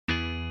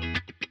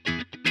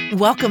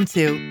Welcome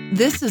to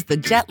This is the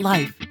Jet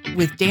Life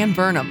with Dan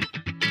Burnham,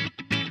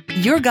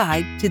 your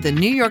guide to the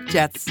New York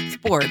Jets,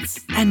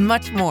 sports, and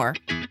much more.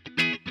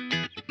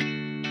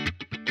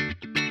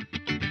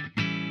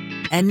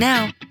 And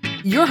now,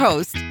 your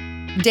host,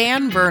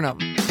 Dan Burnham.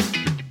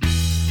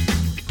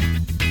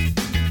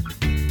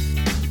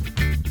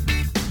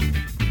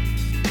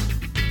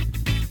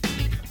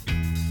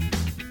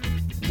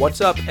 What's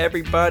up,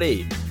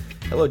 everybody?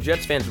 Hello,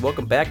 Jets fans.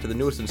 Welcome back to the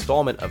newest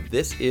installment of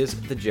This is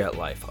the Jet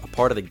Life, a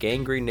part of the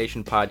Gangrene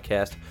Nation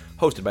podcast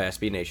hosted by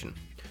SB Nation.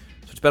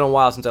 So it's been a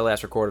while since I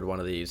last recorded one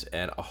of these,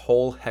 and a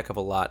whole heck of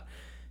a lot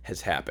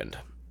has happened.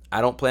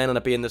 I don't plan on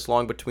it being this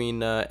long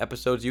between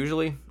episodes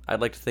usually. I'd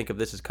like to think of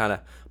this as kind of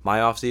my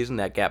offseason,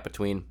 that gap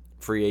between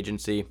free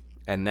agency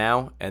and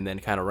now, and then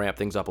kind of ramp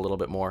things up a little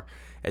bit more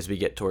as we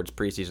get towards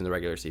preseason, the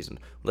regular season.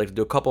 I'd like to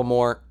do a couple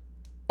more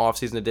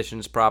offseason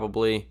editions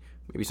probably,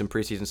 maybe some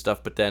preseason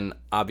stuff, but then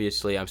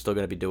obviously I'm still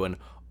going to be doing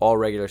all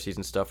regular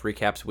season stuff,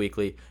 recaps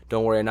weekly.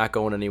 Don't worry, I'm not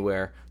going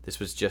anywhere. This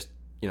was just,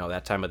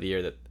 that time of the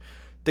year that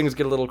things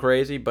get a little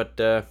crazy, but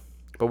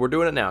we're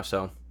doing it now,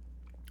 so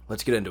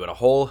let's get into it. A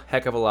whole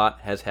heck of a lot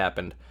has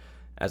happened.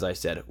 As I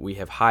said, we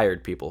have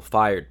hired people,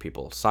 fired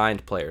people,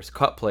 signed players,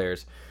 cut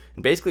players,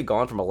 and basically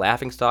gone from a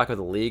laughingstock of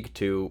the league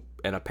to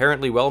an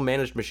apparently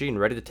well-managed machine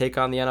ready to take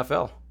on the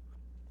NFL.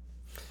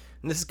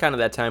 And this is kind of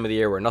that time of the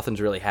year where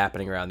nothing's really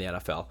happening around the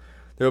NFL.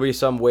 There will be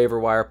some waiver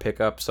wire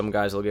pickups, some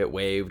guys will get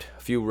waived,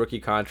 a few rookie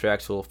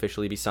contracts will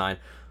officially be signed,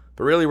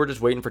 but really we're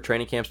just waiting for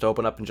training camps to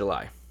open up in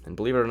July. And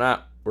believe it or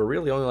not, we're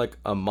really only like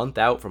a month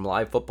out from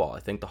live football. I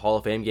think the Hall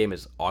of Fame game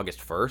is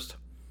August 1st,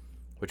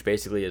 which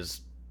basically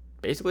is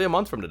a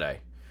month from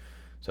today.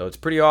 So it's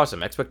pretty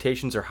awesome.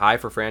 Expectations are high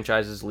for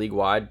franchises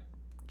league-wide.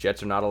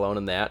 Jets are not alone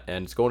in that,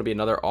 and it's going to be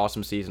another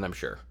awesome season, I'm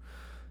sure.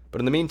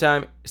 But in the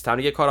meantime, it's time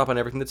to get caught up on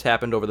everything that's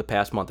happened over the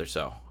past month or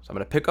so. So I'm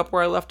going to pick up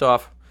where I left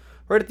off,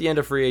 right at the end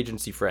of free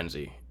agency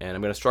frenzy, and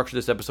I'm going to structure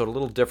this episode a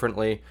little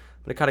differently.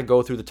 I'm going to kind of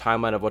go through the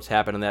timeline of what's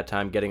happened in that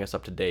time, getting us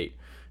up to date.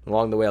 And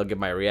along the way, I'll give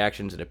my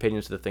reactions and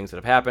opinions to the things that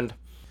have happened.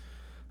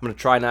 I'm going to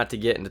try not to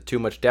get into too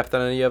much depth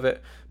on any of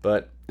it,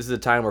 but this is a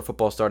time where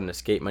football is starting to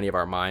escape many of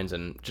our minds,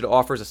 and it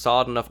offers a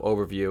solid enough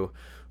overview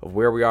of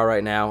where we are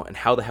right now and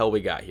how the hell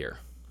we got here.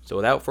 So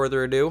without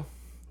further ado,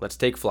 let's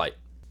take flight.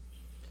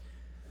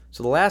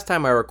 So the last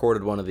time I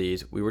recorded one of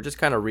these, we were just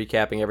kind of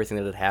recapping everything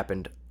that had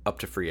happened up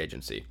to free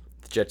agency.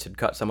 The Jets had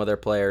cut some of their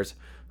players,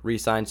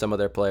 re-signed some of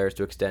their players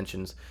to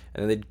extensions,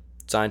 and then they'd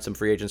signed some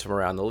free agents from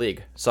around the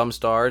league. Some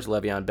stars,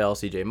 Le'Veon Bell,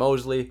 C.J.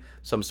 Mosley,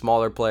 some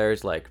smaller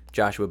players like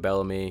Joshua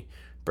Bellamy,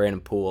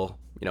 Brandon Poole,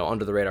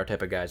 under-the-radar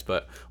type of guys.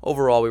 But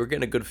overall, we were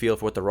getting a good feel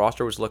for what the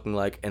roster was looking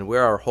like and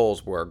where our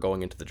holes were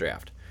going into the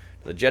draft.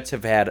 The Jets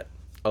have had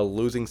a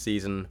losing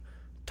season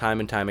time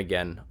and time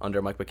again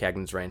under Mike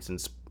Maccagnan's reign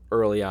since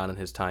early on in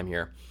his time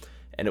here.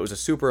 And it was a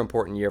super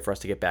important year for us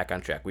to get back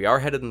on track. We are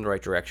headed in the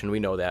right direction, we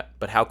know that,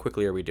 but how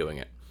quickly are we doing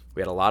it?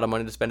 We had a lot of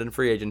money to spend in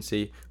free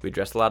agency, we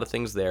addressed a lot of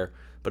things there,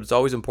 but it's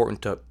always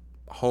important to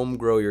home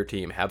grow your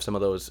team, have some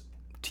of those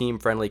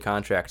team-friendly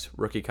contracts,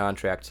 rookie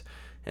contracts,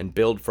 and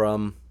build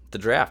from the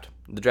draft.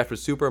 The draft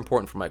was super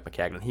important for Mike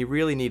Maccagnan. He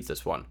really needs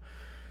this one.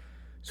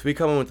 So we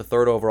come in with the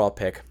third overall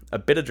pick, a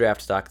bit of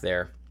draft stock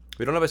there.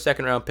 We don't have a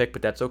second-round pick,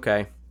 but that's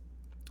okay.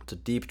 It's a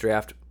deep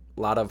draft,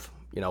 a lot of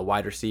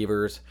wide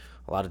receivers,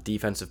 a lot of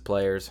defensive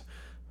players,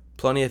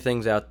 plenty of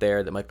things out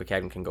there that Mike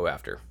Maccagnan can go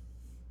after.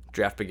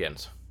 Draft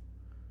begins.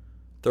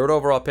 Third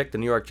overall pick, the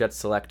New York Jets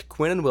select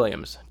Quinnen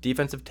Williams,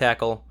 defensive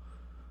tackle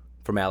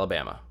from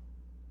Alabama.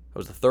 It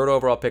was the third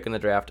overall pick in the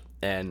draft,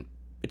 and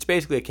it's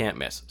basically a can't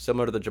miss,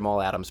 similar to the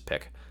Jamal Adams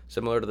pick,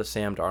 similar to the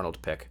Sam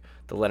Darnold pick,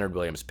 the Leonard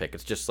Williams pick.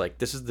 It's just like,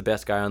 this is the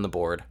best guy on the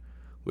board.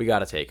 We got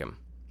to take him.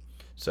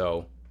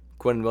 So,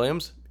 Quinnen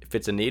Williams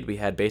fits a need. We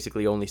had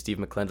basically only Steve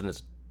McClendon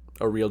as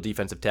a real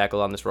defensive tackle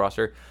on this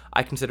roster.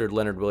 I considered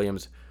Leonard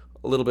Williams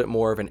a little bit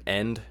more of an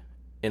end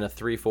in a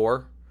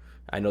 3-4.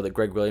 I know that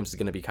Greg Williams is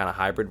going to be kind of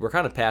hybrid. We're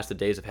kind of past the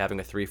days of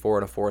having a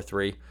 3-4 and a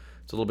 4-3.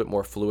 It's a little bit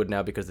more fluid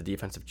now because the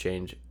defense have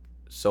changed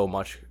so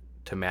much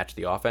to match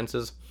the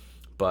offenses.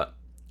 But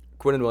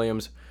Quinnen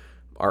Williams,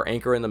 our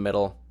anchor in the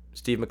middle,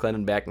 Steve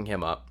McClendon backing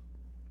him up.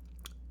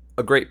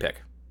 A great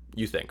pick,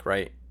 you think,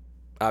 right?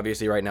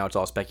 Obviously, right now it's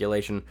all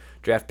speculation.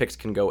 Draft picks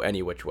can go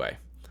any which way.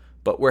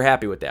 But we're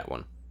happy with that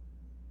one.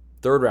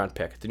 Third round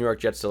pick, the New York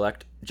Jets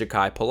select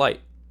Jachai Polite,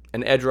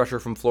 an edge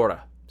rusher from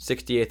Florida,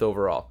 68th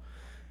overall.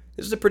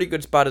 This is a pretty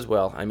good spot as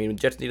well. I mean, the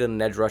Jets needed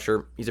an edge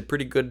rusher. He's a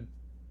pretty good,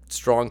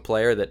 strong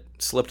player that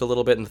slipped a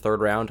little bit in the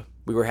third round.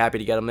 We were happy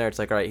to get him there. It's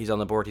like, all right, he's on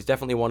the board. He's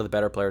definitely one of the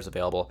better players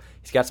available.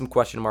 He's got some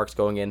question marks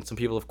going in. Some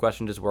people have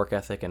questioned his work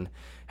ethic and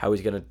how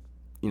he's going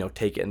to,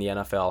 take it in the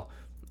NFL.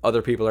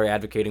 Other people are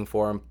advocating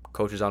for him.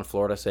 Coaches on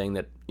Florida saying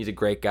that he's a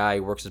great guy. He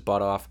works his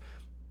butt off.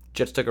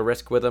 Jets took a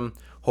risk with him.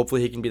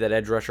 Hopefully he can be that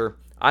edge rusher.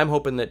 I'm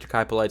hoping that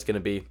Jachai Polite's going to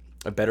be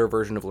a better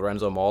version of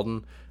Lorenzo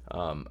Malden.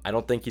 I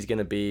don't think he's going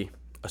to be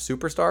a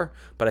superstar,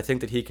 but I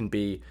think that he can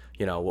be,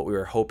 what we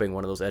were hoping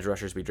one of those edge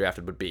rushers we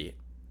drafted would be.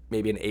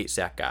 Maybe an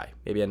 8-sack guy,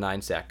 maybe a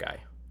 9-sack guy.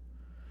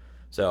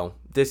 So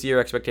this year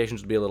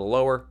expectations would be a little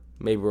lower.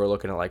 Maybe we're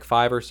looking at like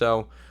 5 or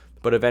so,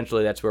 but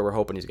eventually that's where we're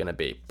hoping he's going to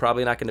be.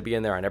 Probably not going to be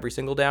in there on every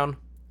single down,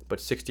 but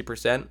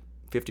 60%,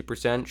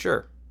 50%,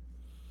 sure.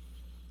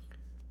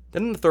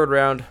 Then in the third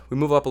round, we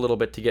move up a little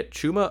bit to get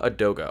Chuma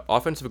Edoga,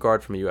 offensive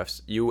guard from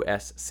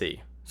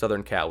USC,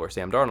 Southern Cal, where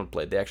Sam Darnold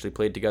played. They actually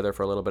played together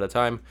for a little bit of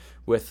time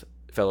with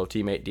fellow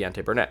teammate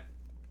Deontay Burnett.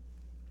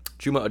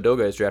 Chuma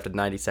Edoga is drafted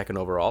 92nd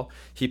overall.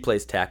 He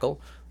plays tackle.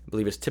 I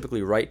believe it's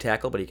typically right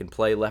tackle, but he can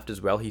play left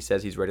as well. He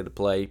says he's ready to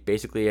play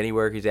basically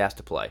anywhere he's asked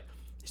to play.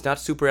 He's not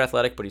super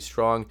athletic, but he's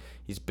strong.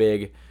 He's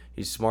big.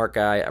 He's a smart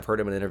guy. I've heard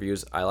him in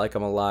interviews. I like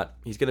him a lot.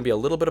 He's going to be a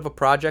little bit of a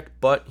project,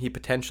 but he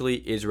potentially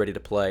is ready to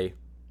play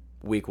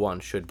week 1.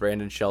 Should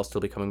Brandon Shell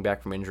still be coming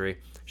back from injury?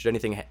 Should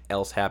anything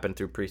else happen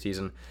through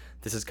preseason?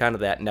 This is kind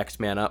of that next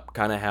man up,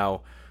 kind of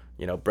how,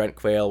 Brent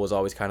Quayle was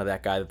always kind of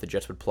that guy that the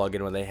Jets would plug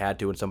in when they had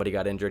to. When somebody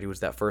got injured, he was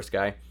that first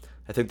guy.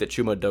 I think that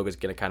Chuma Edoga is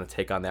going to kind of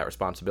take on that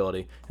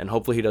responsibility, and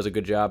hopefully he does a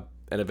good job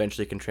and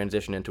eventually can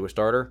transition into a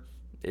starter.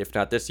 If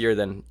not this year,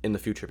 then in the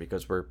future,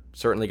 because we're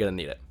certainly going to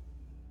need it.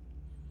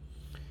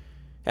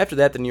 After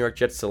that, the New York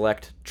Jets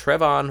select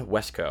Trevon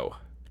Wesco,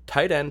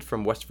 tight end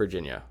from West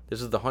Virginia.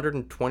 This is the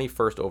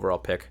 121st overall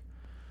pick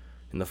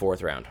in the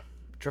 4th round.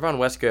 Trevon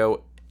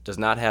Wesco does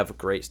not have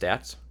great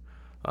stats.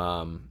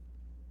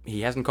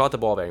 He hasn't caught the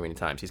ball very many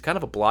times. He's kind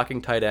of a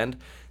blocking tight end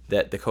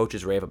that the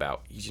coaches rave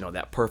about. He's,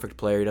 that perfect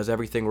player. He does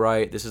everything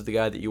right. This is the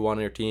guy that you want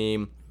on your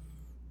team.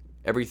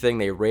 Everything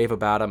they rave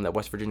about him, that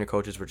West Virginia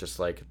coaches were just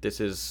like,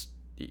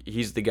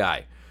 he's the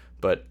guy.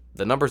 But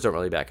the numbers don't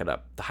really back it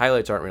up. The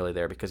highlights aren't really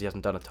there because he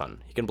hasn't done a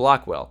ton. He can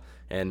block well,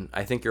 and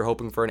I think you're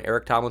hoping for an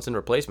Eric Tomlinson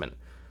replacement.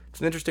 It's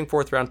an interesting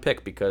 4th round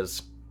pick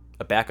because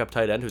a backup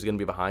tight end who's going to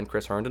be behind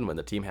Chris Herndon when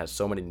the team has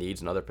so many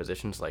needs in other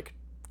positions like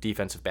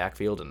defensive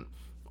backfield and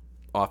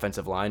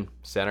offensive line,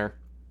 center.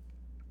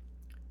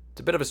 It's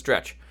a bit of a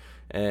stretch,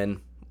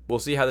 and we'll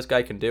see how this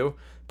guy can do,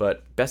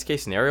 but best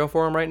case scenario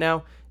for him right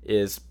now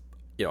is,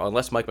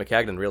 unless Mike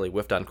McCagnon really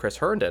whiffed on Chris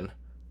Herndon,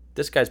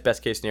 this guy's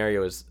best case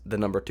scenario is the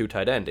number 2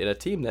 tight end in a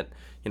team that,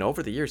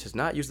 over the years has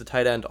not used the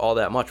tight end all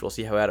that much. We'll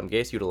see how Adam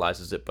Gase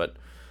utilizes it, but,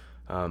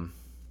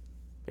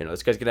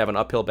 this guy's going to have an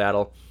uphill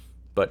battle,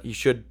 but he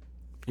should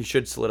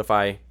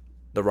solidify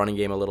the running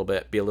game a little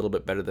bit, be a little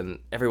bit better than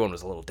everyone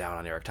was a little down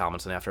on Eric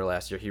Tomlinson after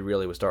last year. He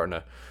really was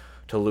starting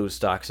to lose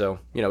stock, so,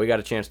 we got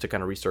a chance to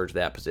kind of resurge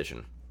that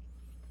position.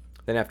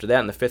 Then after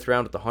that, in the 5th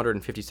round with the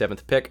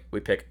 157th pick,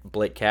 we pick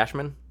Blake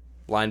Cashman,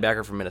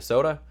 linebacker from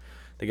Minnesota.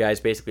 The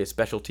guy's basically a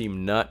special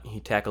team nut. He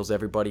tackles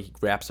everybody. He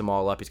wraps them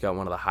all up. He's got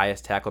one of the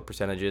highest tackle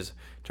percentages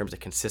in terms of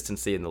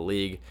consistency in the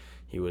league.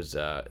 He was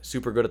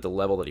super good at the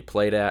level that he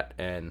played at,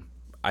 and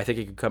I think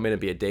he could come in and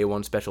be a day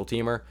 1 special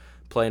teamer,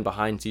 playing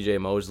behind C.J.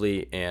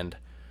 Mosley and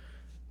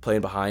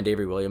playing behind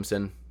Avery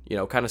Williamson.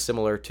 Kind of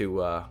similar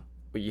to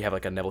you have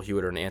like a Neville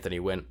Hewitt or an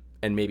Anthony Wynn,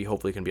 and maybe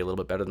hopefully can be a little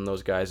bit better than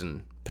those guys,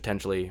 and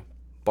potentially,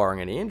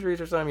 barring any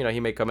injuries or something, he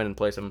may come in and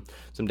play some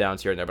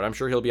downs here and there, but I'm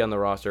sure he'll be on the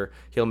roster.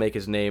 He'll make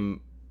his name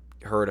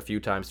heard a few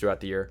times throughout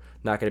the year.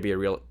 Not going to be a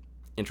real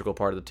integral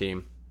part of the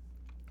team.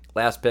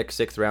 Last pick,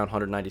 6th round,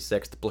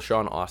 196th,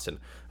 Blashawn Austin,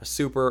 a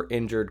super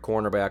injured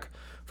cornerback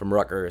from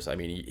Rutgers. I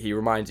mean, he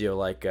reminds you of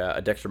like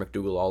a Dexter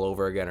McDougal all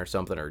over again or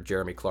something, or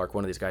Jeremy Clark,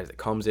 one of these guys that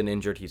comes in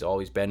injured. He's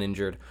always been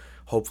injured.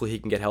 Hopefully he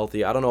can get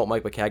healthy. I don't know what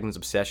Mike McCagnon's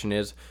obsession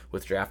is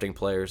with drafting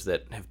players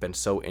that have been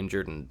so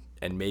injured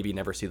and maybe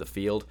never see the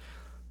field.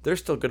 There's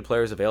still good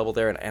players available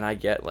there, and I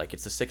get, like,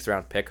 it's the 6th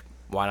round pick.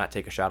 Why not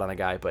take a shot on a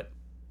guy? But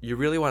you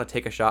really want to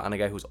take a shot on a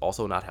guy who's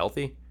also not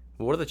healthy?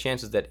 What are the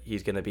chances that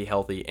he's going to be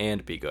healthy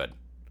and be good?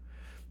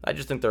 I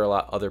just think there are a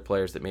lot of other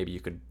players that maybe you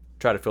could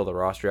try to fill the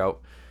roster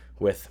out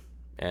with,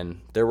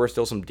 and there were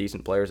still some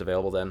decent players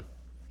available then.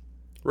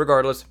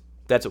 Regardless,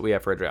 that's what we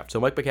have for a draft. So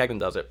Mike McCagnon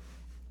does it,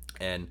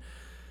 and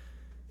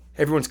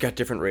everyone's got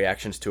different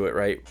reactions to it,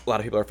 right? A lot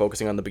of people are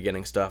focusing on the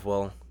beginning stuff.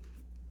 Well,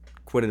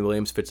 Quinnen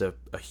Williams fits a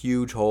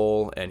huge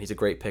hole, and he's a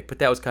great pick, but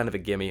that was kind of a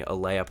gimme, a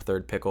layup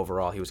 3rd pick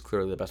overall. He was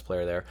clearly the best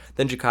player there.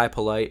 Then Ja'Kai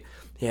Polite,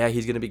 yeah,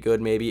 he's going to be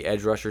good maybe.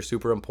 Edge rusher,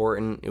 super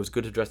important. It was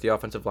good to address the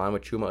offensive line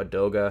with Chuma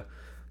Edoga.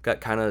 Got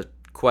kind of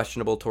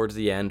questionable towards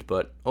the end,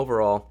 but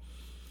overall,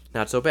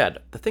 not so bad.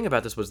 The thing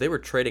about this was they were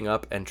trading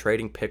up and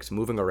trading picks,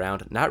 moving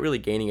around, not really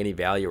gaining any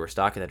value or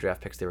stock in the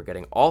draft picks they were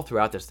getting all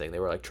throughout this thing. They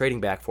were like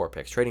trading back 4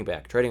 picks, trading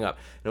back, trading up.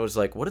 And it was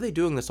like, what are they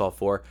doing this all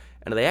for?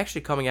 And are they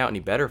actually coming out any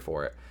better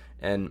for it?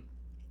 And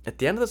at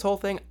the end of this whole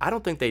thing, I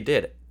don't think they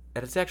did.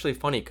 And it's actually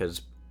funny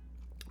because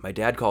my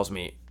dad calls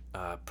me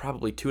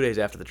probably 2 days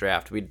after the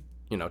draft. We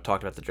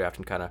talked about the draft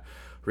and kind of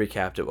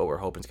recapped it, what we're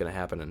hoping is going to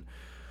happen. And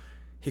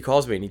he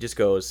calls me and he just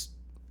goes,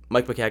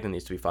 Mike McCagnon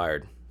needs to be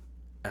fired.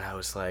 And I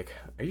was like,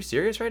 are you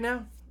serious right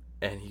now?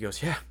 And he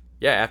goes, yeah,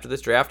 after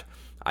this draft,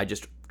 I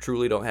just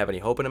truly don't have any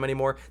hope in him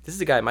anymore. This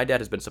is a guy, my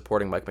dad has been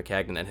supporting Mike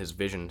McCagnon and his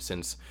vision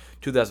since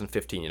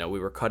 2015. We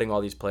were cutting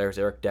all these players,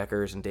 Eric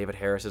Deckers and David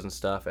Harris's and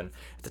stuff. And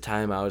at the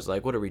time I was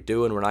like, what are we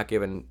doing? We're not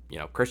giving,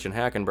 Christian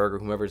Hackenberg or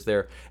whomever's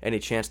there any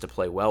chance to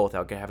play well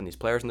without having these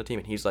players on the team.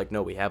 And he's like,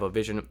 no, we have a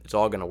vision. It's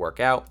all going to work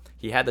out.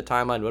 He had the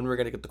timeline when we were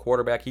going to get the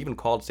quarterback. He even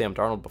called Sam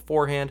Darnold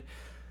beforehand.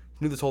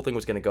 Knew this whole thing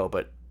was going to go,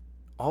 but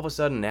all of a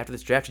sudden, after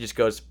this draft, he just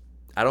goes,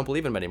 I don't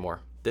believe in him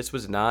anymore. This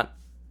was not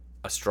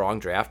a strong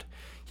draft.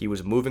 He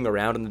was moving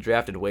around in the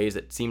draft in ways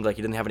that seemed like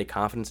he didn't have any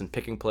confidence in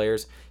picking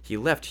players. He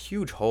left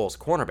huge holes,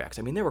 cornerbacks.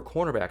 I mean, there were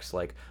cornerbacks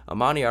like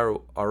Amani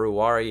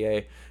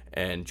Aruwariye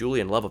and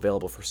Julian Love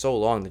available for so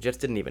long. The Jets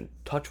didn't even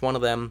touch one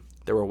of them.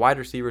 There were wide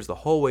receivers the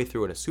whole way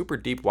through in a super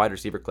deep wide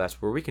receiver class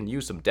where we can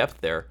use some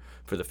depth there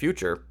for the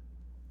future.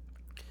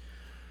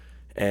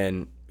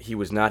 And he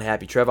was not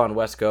happy. Trevon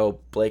Wesco,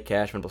 Blake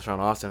Cashman, Deshaun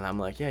Austin. And I'm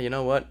like, yeah, you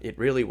know what? It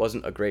really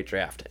wasn't a great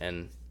draft.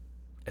 And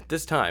at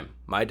this time,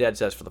 my dad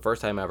says for the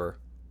first time ever,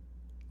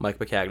 Mike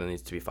Maccagnan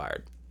needs to be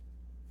fired.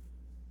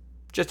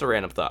 Just a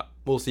random thought.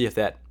 We'll see if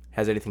that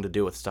has anything to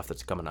do with stuff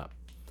that's coming up.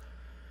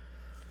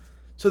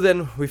 So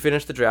then we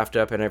finish the draft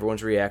up and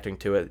everyone's reacting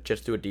to it.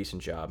 Jets do a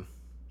decent job.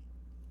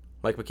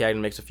 Mike Maccagnan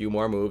makes a few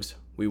more moves.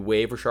 We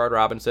waive Rashard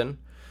Robinson,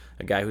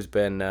 a guy who's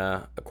been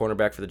a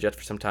cornerback for the Jets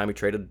for some time. We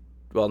traded,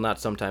 well, not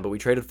some time, but we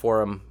traded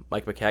for him.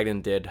 Mike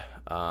Maccagnan did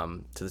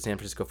to the San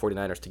Francisco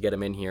 49ers to get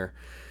him in here.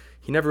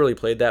 He never really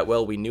played that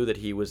well. We knew that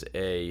he was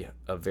a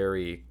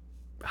very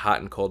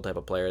hot and cold type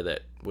of player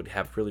that would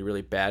have really,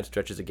 really bad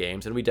stretches of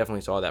games, and we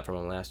definitely saw that from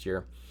him last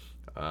year.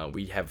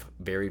 We have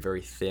very,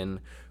 very thin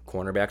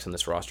cornerbacks on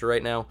this roster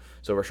right now,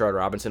 so Rashard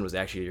Robinson was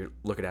actually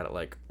looking at it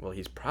like, well,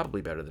 he's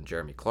probably better than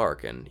Jeremy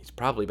Clark, and he's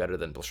probably better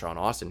than Deshaun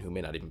Austin, who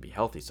may not even be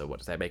healthy, so what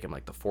does that make him,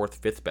 like the 4th,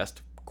 5th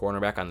best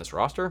cornerback on this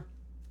roster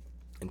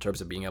in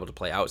terms of being able to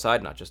play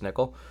outside, not just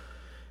nickel?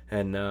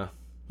 And,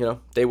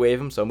 they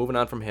waive him, so moving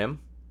on from him.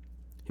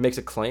 He makes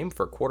a claim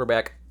for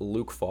quarterback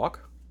Luke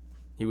Falk.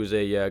 He was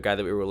a guy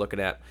that we were looking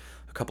at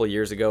a couple of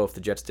years ago. If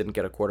the Jets didn't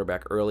get a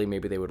quarterback early,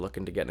 maybe they would look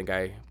into getting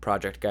a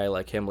project guy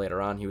like him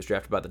later on. He was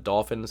drafted by the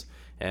Dolphins,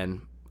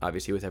 and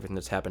obviously with everything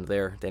that's happened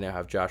there, they now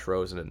have Josh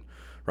Rosen and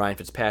Ryan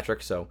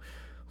Fitzpatrick. So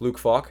Luke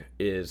Falk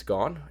is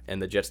gone,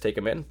 and the Jets take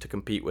him in to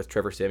compete with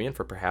Trevor Siemian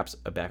for perhaps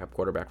a backup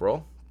quarterback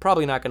role.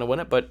 Probably not going to win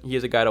it, but he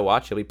is a guy to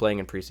watch. He'll be playing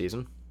in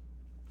preseason.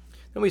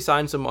 Then we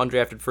signed some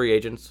undrafted free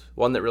agents.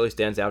 One that really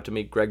stands out to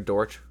me, Greg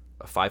Dortch,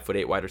 a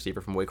 5'8" wide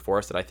receiver from Wake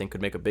Forest that I think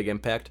could make a big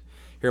impact.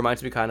 He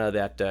reminds me kind of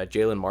that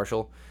Jalen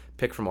Marshall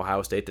pick from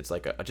Ohio State that's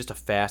like just a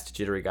fast,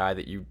 jittery guy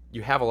that you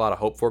have a lot of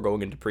hope for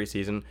going into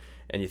preseason,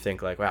 and you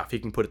think like, wow, if he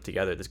can put it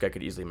together, this guy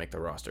could easily make the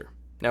roster.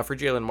 Now for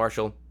Jalen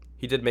Marshall,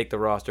 he did make the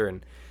roster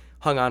and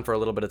hung on for a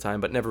little bit of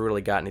time, but never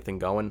really got anything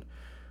going.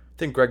 I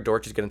think Greg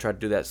Dortch is going to try to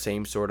do that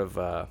same sort of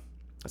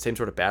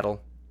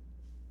battle,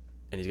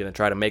 and he's going to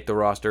try to make the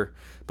roster,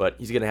 but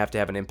he's going to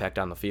have an impact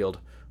on the field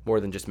more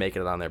than just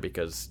making it on there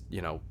because,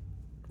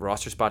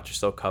 roster spots are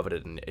so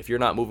coveted, and if you're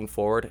not moving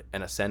forward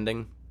and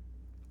ascending,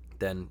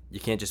 then you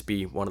can't just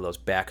be one of those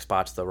back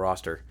spots of the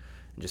roster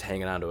and just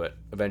hanging on to it.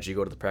 Eventually you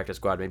go to the practice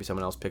squad, maybe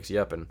someone else picks you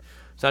up, and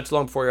it's not too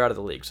long before you're out of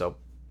the league. So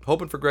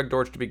hoping for Greg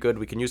Dortch to be good.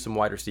 We can use some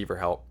wide receiver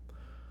help.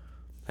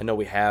 I know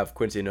we have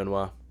Quincy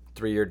Enunwa,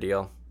 3-year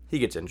deal. He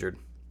gets injured.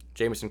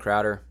 Jamison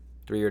Crowder,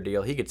 3-year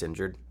deal. He gets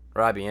injured.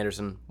 Robbie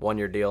Anderson,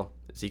 1-year deal.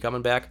 Is he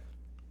coming back?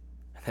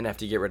 And then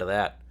after you get rid of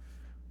that,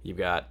 you've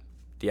got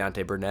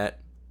Deontay Burnett,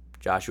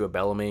 Joshua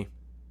Bellamy,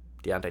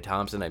 Deontay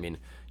Thompson. I mean,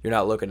 you're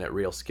not looking at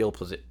real skill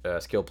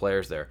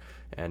players there,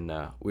 and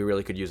we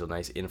really could use a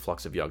nice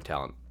influx of young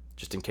talent,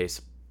 just in case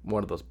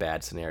one of those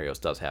bad scenarios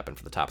does happen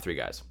for the top 3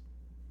 guys.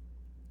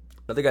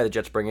 Another guy the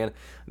Jets bring in,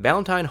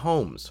 Valentine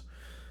Holmes.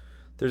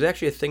 There's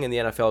actually a thing in the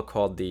NFL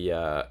called the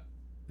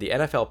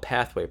NFL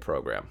Pathway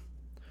Program,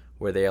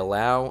 where they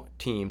allow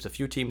teams, a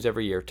few teams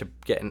every year, to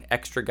get an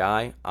extra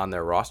guy on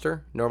their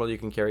roster. Normally you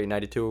can carry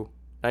 92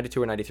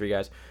 or 93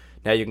 guys.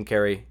 Now you can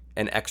carry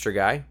an extra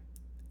guy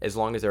as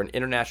long as they're an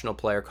international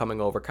player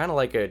coming over, kind of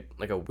like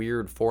a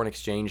weird foreign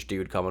exchange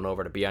dude coming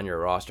over to be on your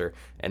roster.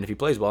 And if he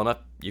plays well enough,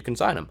 you can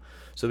sign him.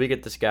 So we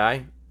get this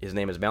guy. His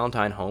name is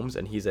Valentine Holmes,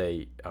 and he's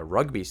a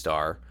rugby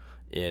star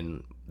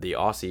in the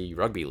Aussie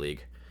Rugby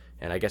League.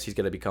 And I guess he's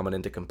going to be coming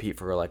in to compete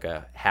for like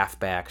a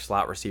halfback,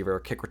 slot receiver,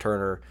 kick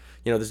returner.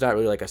 There's not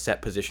really like a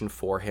set position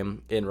for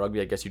him in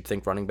rugby. I guess you'd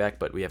think running back,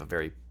 but we have a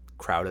very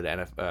crowded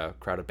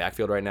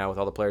backfield right now with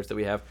all the players that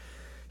we have.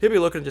 He'll be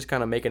looking to just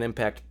kind of make an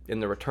impact in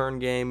the return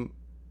game,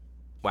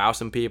 wow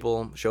some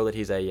people, show that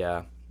he's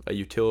a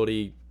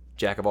utility,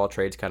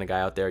 jack-of-all-trades kind of guy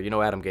out there.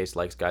 Adam Gase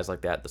likes guys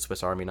like that, the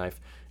Swiss Army knife,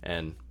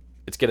 and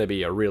it's going to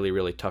be a really,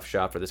 really tough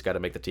shot for this guy to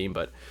make the team,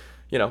 but,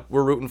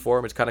 we're rooting for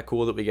him. It's kind of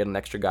cool that we get an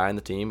extra guy on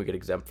the team. We get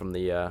exempt from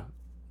the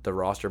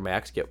roster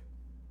max, get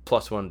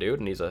 +1 dude,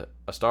 and he's a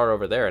star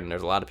over there, and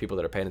there's a lot of people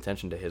that are paying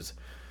attention to his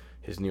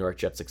New York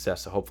Jets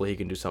success, so hopefully he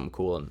can do something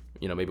cool, and,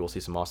 maybe we'll see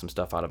some awesome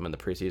stuff out of him in the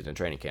preseason and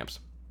training camps.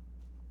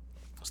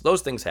 So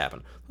those things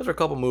happen. Those are a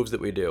couple moves that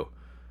we do.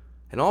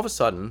 And all of a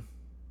sudden,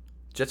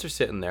 Jets are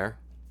sitting there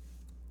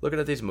looking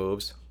at these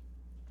moves.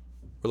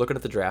 We're looking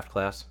at the draft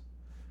class.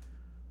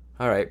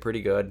 All right,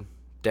 pretty good.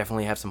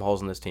 Definitely have some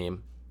holes in this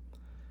team.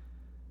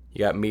 You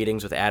got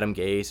meetings with Adam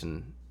Gase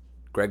and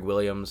Greg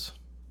Williams,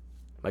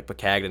 Mike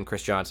Maccagnan,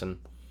 Chris Johnson.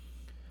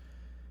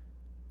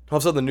 All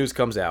of a sudden the news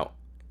comes out.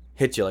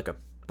 Hits you like a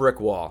brick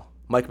wall.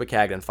 Mike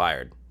Maccagnan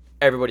fired.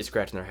 Everybody's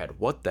scratching their head.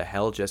 What the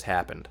hell just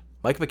happened?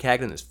 Mike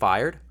Maccagnan is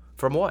fired?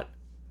 From what?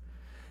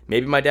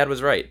 maybe my dad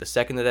was right. The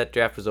second that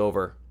draft was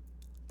over,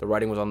 the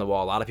writing was on the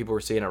wall. A lot of people were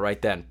seeing it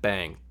right then.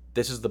 Bang.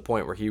 This is the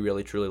point where he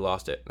really, truly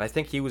lost it. And I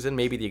think he was in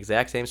maybe the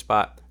exact same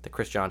spot that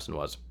Chris Johnson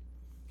was.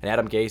 And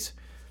Adam Gase,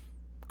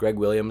 Greg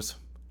Williams,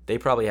 they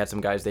probably had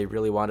some guys they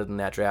really wanted in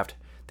that draft.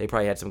 They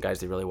probably had some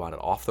guys they really wanted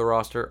off the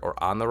roster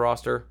or on the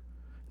roster.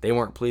 They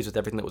weren't pleased with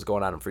everything that was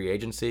going on in free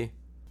agency.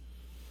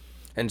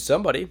 And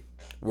somebody,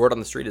 word on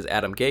the street is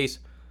Adam Gase,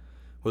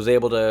 was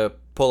able to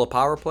pull a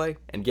power play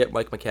and get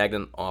Mike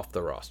Maccagnan off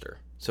the roster.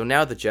 So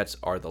now the Jets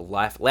are the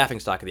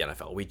laughingstock of the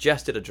NFL. We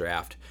just did a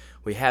draft.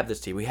 We have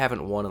this team. We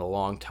haven't won in a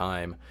long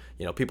time.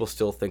 People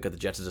still think of the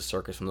Jets as a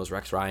circus from those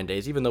Rex Ryan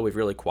days, even though we've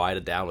really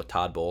quieted down with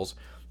Todd Bowles.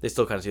 They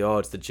still kind of say, oh,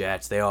 it's the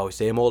Jets. They always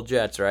same old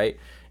Jets, right?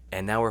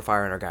 And now we're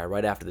firing our guy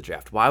right after the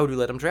draft. Why would we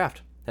let him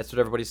draft? That's what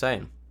everybody's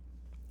saying.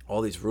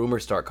 All these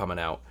rumors start coming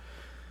out.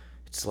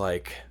 It's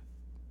like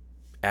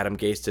Adam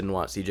Gase didn't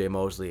want C.J.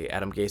 Mosley.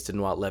 Adam Gase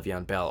didn't want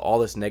Le'Veon Bell. All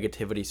this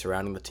negativity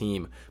surrounding the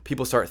team.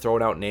 People start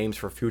throwing out names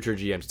for future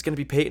GMs. It's going to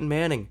be Peyton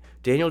Manning,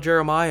 Daniel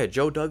Jeremiah,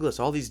 Joe Douglas,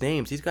 all these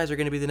names. These guys are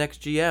going to be the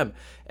next GM.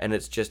 And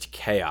it's just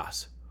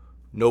chaos.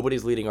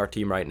 Nobody's leading our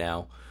team right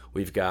now.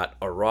 We've got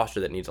a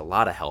roster that needs a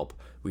lot of help.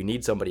 We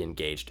need somebody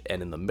engaged.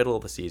 And in the middle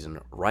of the season,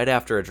 right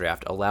after a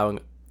draft, allowing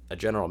a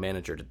general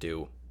manager to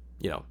do,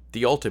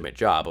 the ultimate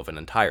job of an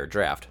entire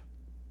draft,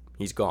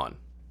 he's gone.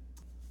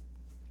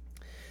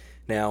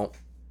 Now,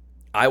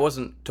 I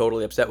wasn't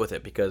totally upset with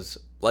it because,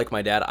 like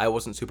my dad, I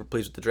wasn't super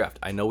pleased with the draft.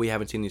 I know we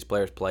haven't seen these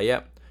players play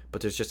yet,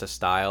 but there's just a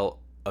style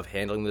of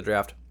handling the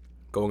draft,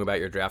 going about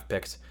your draft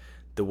picks,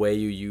 the way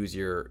you use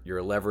your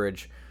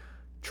leverage,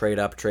 trade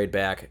up, trade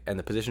back, and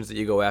the positions that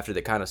you go after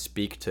that kind of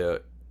speak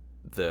to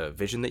the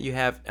vision that you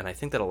have. And I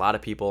think that a lot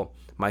of people,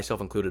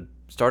 myself included,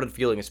 started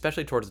feeling,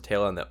 especially towards the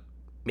tail end, that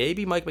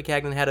maybe Mike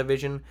Maccagnan had a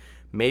vision,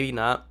 maybe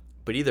not,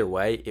 but either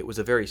way, it was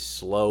a very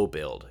slow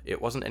build. It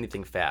wasn't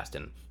anything fast,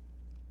 and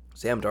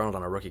Sam Darnold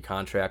on a rookie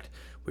contract,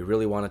 we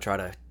really want to try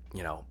to,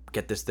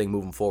 get this thing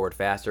moving forward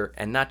faster,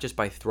 and not just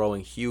by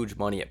throwing huge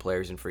money at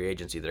players in free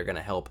agency that are going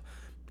to help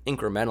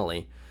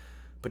incrementally,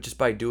 but just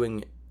by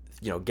doing,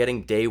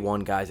 getting day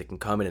one guys that can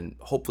come in and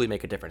hopefully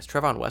make a difference.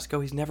 Trevon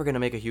Wesco, he's never going to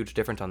make a huge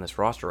difference on this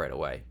roster right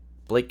away.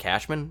 Blake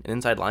Cashman, an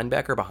inside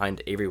linebacker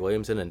behind Avery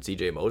Williamson and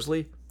C.J.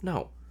 Mosley?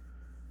 No.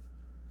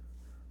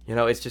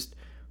 It's just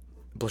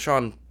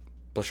Blashawn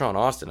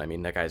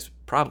Austin. That guy's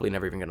probably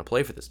never even going to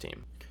play for this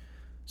team.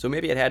 So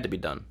maybe it had to be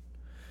done.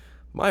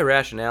 My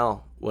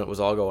rationale when it was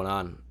all going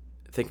on,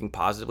 thinking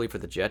positively for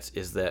the Jets,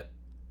 is that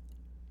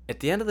at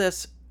the end of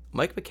this,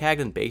 Mike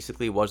Maccagnan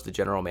basically was the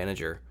general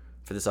manager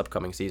for this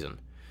upcoming season.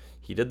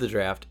 He did the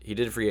draft, he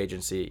did free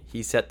agency,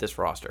 he set this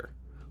roster.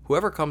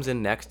 Whoever comes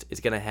in next is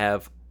going to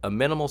have a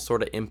minimal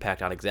sort of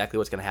impact on exactly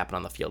what's going to happen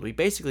on the field. We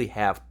basically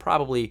have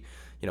probably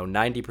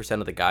 90%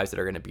 of the guys that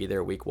are going to be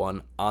there week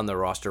one on the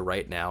roster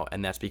right now,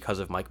 and that's because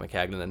of Mike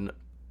Maccagnan and,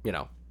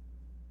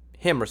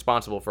 him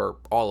responsible for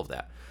all of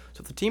that.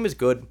 So if the team is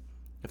good,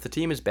 if the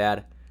team is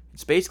bad,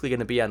 it's basically going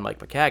to be on Mike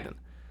Maccagnan.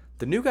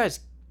 The new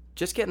guy's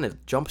just getting a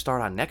jump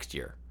start on next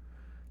year.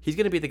 He's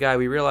going to be the guy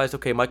we realized,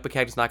 okay, Mike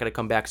Maccagnan's not going to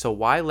come back, so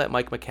why let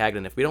Mike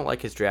Maccagnan, if we don't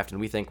like his draft and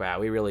we think, wow,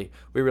 we really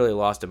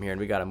lost him here and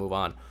we got to move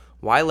on,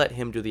 why let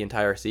him do the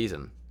entire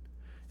season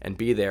and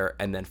be there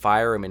and then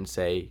fire him in,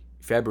 say,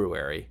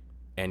 February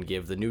and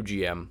give the new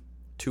GM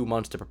 2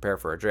 months to prepare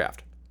for a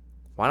draft?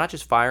 Why not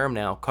just fire him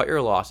now, cut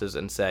your losses,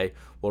 and say,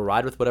 we'll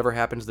ride with whatever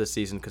happens this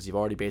season because you've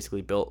already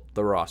basically built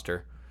the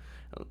roster,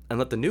 and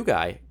let the new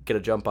guy get a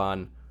jump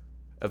on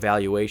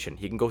evaluation.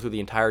 He can go through the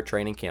entire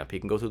training camp. He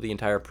can go through the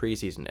entire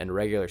preseason and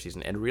regular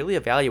season and really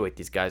evaluate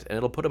these guys, and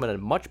it'll put him in a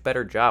much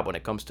better job when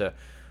it comes to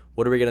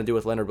what are we going to do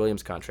with Leonard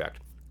Williams' contract?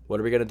 What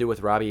are we going to do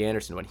with Robbie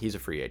Anderson when he's a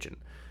free agent?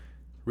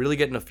 Really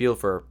getting a feel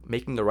for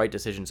making the right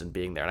decisions and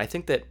being there. And I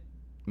think that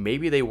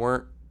maybe they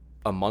weren't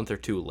a month or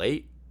two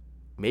late.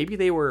 Maybe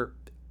they were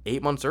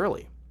 8 months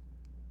early.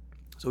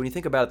 So when you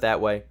think about it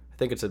that way, I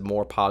think it's a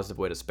more positive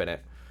way to spin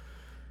it.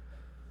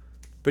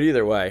 But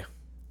either way,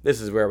 this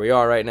is where we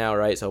are right now,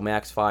 right? So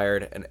Mac's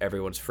fired and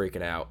everyone's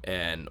freaking out.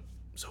 And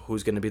so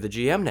who's going to be the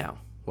GM now?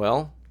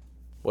 Well,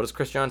 what does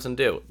Chris Johnson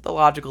do? The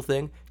logical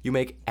thing, you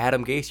make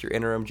Adam Gase your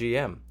interim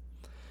GM.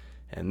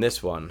 And this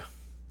is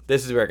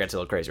where it gets a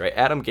little crazy, right?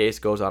 Adam Gase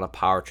goes on a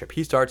power trip.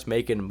 He starts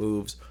making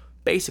moves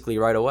basically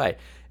right away.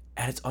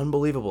 And it's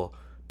unbelievable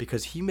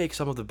because he makes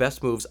some of the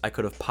best moves I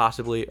could have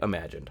possibly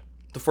imagined.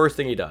 The first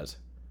thing he does,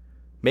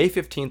 May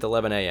 15th,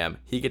 11 a.m.,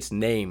 he gets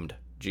named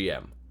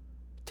GM.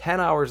 10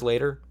 hours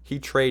later, he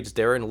trades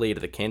Darren Lee to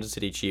the Kansas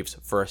City Chiefs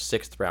for a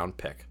 6th-round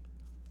pick.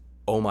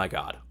 Oh my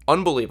God.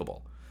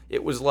 Unbelievable.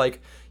 It was like,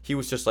 he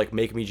was just like,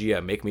 make me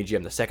GM, make me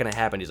GM. The second it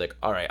happened, he's like,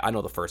 all right, I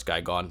know the first guy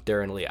gone,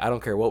 Darren Lee. I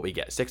don't care what we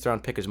get.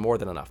 6th-round pick is more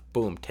than enough.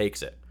 Boom,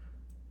 takes it.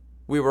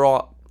 We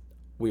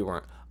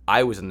weren't.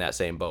 I was in that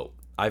same boat.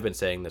 I've been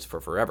saying this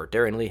for forever.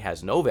 Darren Lee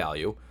has no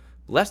value,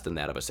 less than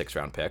that of a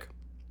 6th-round pick.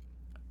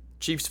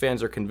 Chiefs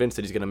fans are convinced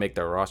that he's going to make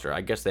their roster.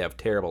 I guess they have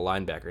terrible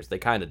linebackers. They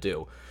kind of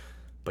do.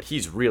 But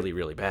he's really,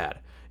 really bad.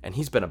 And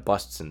he's been a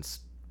bust since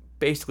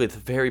basically at the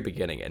very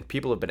beginning, and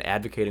people have been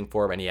advocating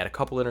for him, and he had a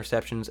couple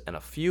interceptions and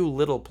a few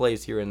little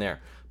plays here and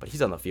there, but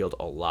he's on the field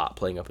a lot,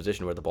 playing a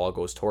position where the ball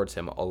goes towards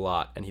him a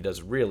lot, and he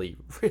does really,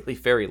 really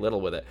very little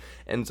with it.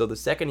 And so the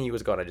second he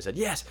was gone, I just said,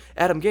 yes,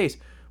 Adam Gase,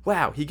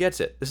 wow, he gets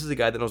it. This is a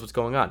guy that knows what's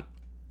going on.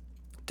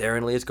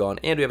 Darren Lee is gone,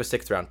 and we have a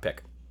 6th-round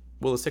pick.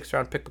 Will the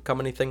 6th-round pick become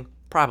anything?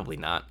 Probably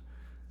not,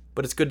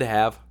 but it's good to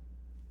have.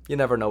 You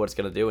never know what it's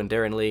going to do, and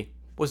Darren Lee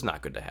was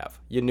not good to have.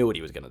 You knew what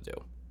he was going to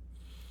do.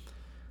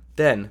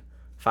 Then,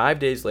 5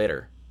 days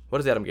later, what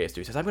does Adam Gase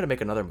do? He says, I'm going to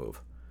make another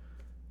move.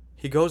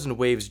 He goes and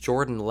waives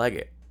Jordan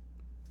Leggett.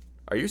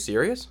 Are you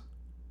serious?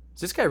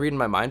 Is this guy reading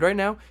my mind right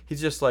now? He's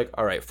just like,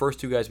 all right, first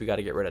 2 guys we got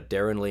to get rid of,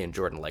 Darren Lee and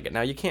Jordan Leggett.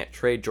 Now, you can't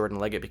trade Jordan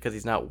Leggett because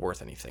he's not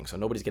worth anything, so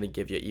nobody's going to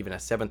give you even a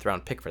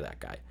 7th-round pick for that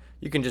guy.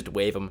 You can just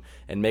waive him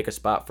and make a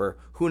spot for,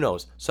 who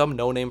knows, some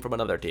no-name from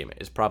another team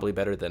is probably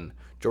better than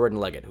Jordan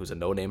Leggett, who's a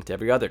no-name to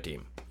every other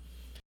team.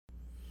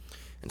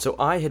 And so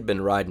I had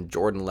been riding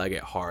Jordan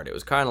Leggett hard. It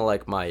was kind of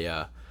like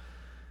my,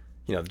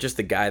 just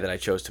the guy that I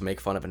chose to make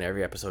fun of in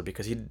every episode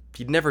because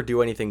he'd never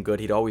do anything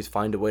good. He'd always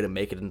find a way to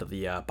make it into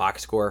the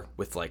box score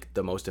with like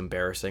the most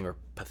embarrassing or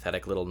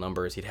pathetic little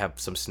numbers. He'd have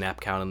some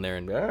snap count in there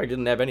and he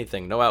didn't have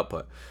anything, no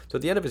output. So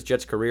at the end of his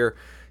Jets career,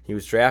 he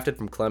was drafted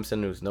from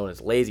Clemson, who's known as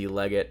Lazy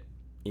Leggett.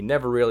 He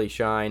never really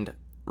shined.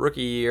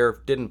 Rookie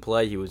year, didn't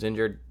play. He was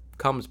injured,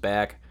 comes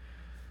back.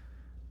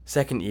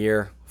 Second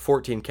year,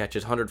 14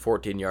 catches,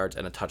 114 yards,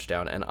 and a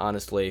touchdown. And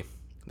honestly,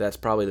 that's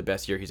probably the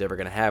best year he's ever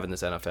going to have in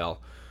this NFL.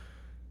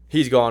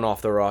 He's gone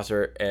off the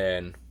roster,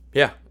 and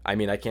yeah, I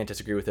mean, I can't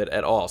disagree with it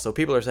at all. So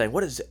people are saying,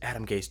 what is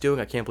Adam Gase doing?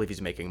 I can't believe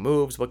he's making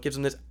moves. What gives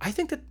him this? I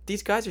think that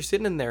these guys are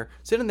sitting in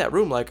that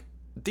room like,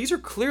 these are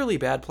clearly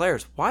bad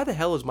players. Why the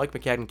hell is Mike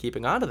McCagnon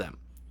keeping on to them?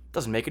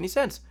 Doesn't make any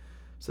sense.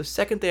 So the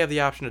second they have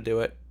the option to do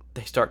it,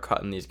 they start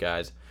cutting these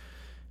guys.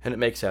 And it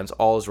makes sense.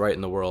 All is right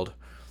in the world.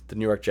 The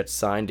New York Jets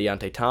signed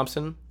Deontay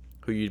Thompson,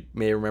 who you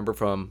may remember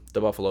from the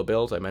Buffalo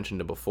Bills. I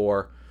mentioned him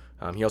before.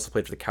 He also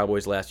played for the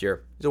Cowboys last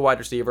year. He's a wide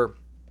receiver.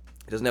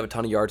 He doesn't have a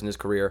ton of yards in his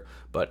career,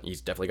 but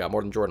he's definitely got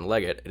more than Jordan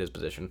Leggett at his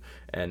position.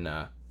 And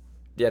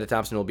Deontay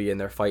Thompson will be in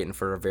there fighting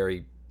for a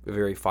very,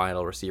 very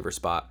final receiver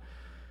spot.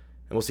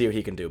 And we'll see what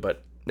he can do.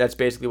 But that's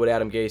basically what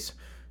Adam Gase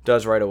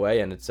does right away,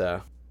 and it's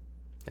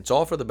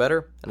all for the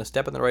better and a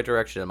step in the right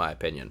direction, in my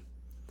opinion.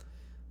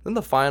 Then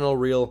the final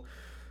real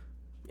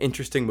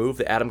interesting move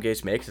that Adam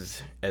Gase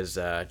makes as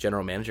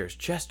general manager is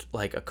just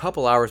like a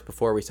couple hours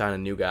before we sign a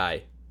new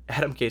guy.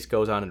 Adam Gase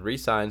goes on and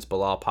re-signs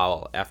Bilal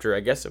Powell after, I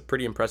guess, a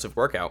pretty impressive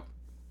workout.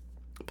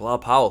 Bilal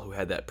Powell, who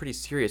had that pretty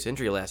serious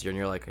injury last year, and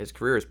you're like, his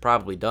career is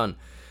probably done.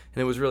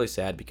 And it was really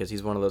sad because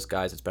he's one of those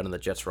guys that's been on the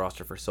Jets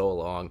roster for so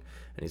long,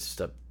 and he's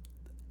just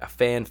a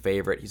fan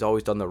favorite. He's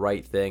always done the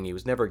right thing. He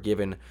was never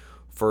given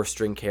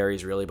first-string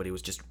carries, really, but he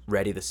was just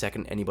ready the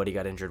second anybody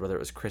got injured, whether it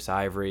was Chris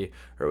Ivory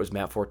or it was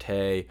Matt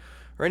Forte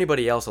or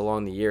anybody else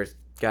along the years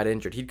got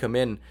injured. He'd come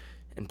in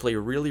and play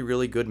really,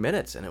 really good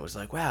minutes, and it was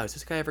like, wow, is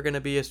this guy ever going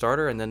to be a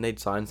starter? And then they'd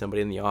sign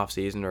somebody in the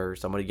offseason or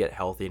somebody get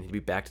healthy, and he'd be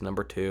back to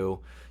number 2.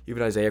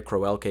 Even Isaiah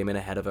Crowell came in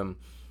ahead of him.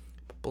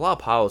 Bilal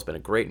Powell has been a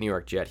great New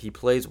York Jet. He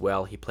plays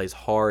well. He plays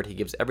hard. He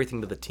gives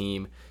everything to the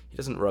team. He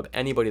doesn't rub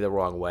anybody the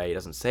wrong way. He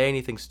doesn't say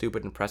anything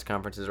stupid in press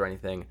conferences or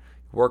anything.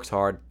 He works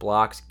hard,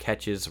 blocks,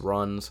 catches,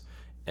 runs,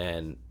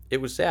 and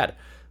it was sad.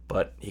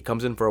 But he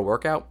comes in for a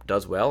workout,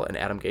 does well, and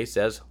Adam Gase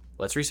says,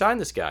 let's re-sign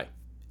this guy.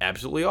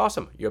 Absolutely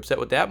awesome. You upset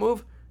with that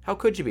move? How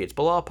could you be? It's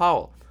Bilal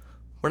Powell.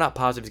 We're not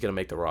positive he's going to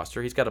make the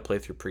roster. He's got to play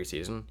through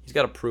preseason. He's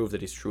got to prove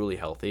that he's truly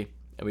healthy.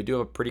 And we do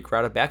have a pretty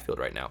crowded backfield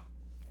right now.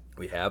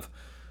 We have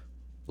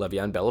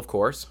Le'Veon Bell, of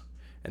course.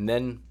 And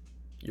then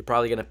you're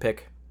probably going to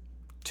pick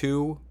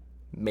 2,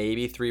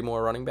 maybe 3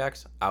 more running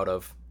backs out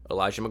of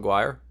Elijah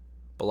McGuire,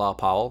 Bilal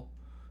Powell,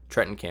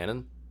 Trenton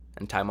Cannon,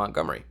 and Ty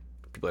Montgomery.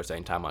 People are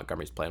saying Ty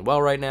Montgomery's playing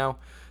well right now,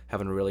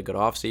 having a really good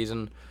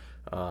offseason.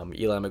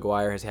 Eli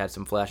McGuire has had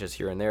some flashes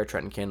here and there.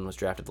 Trenton Cannon was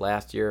drafted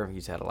last year.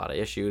 He's had a lot of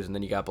issues. And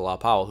then you got Bilal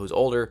Powell, who's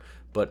older,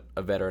 but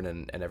a veteran,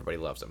 and everybody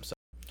loves him. So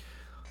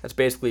that's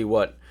basically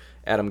what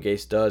Adam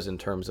Gase does in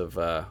terms of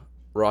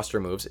roster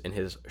moves in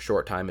his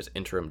short time as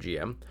interim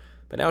GM.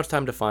 But now it's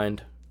time to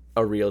find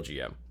a real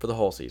GM for the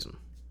whole season.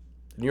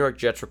 The New York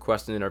Jets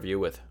request an interview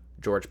with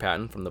George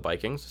Patton from the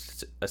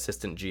Vikings,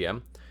 assistant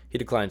GM. He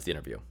declines the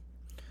interview.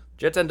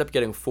 Jets end up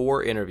getting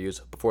 4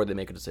 interviews before they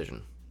make a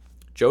decision.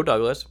 Joe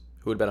Douglas,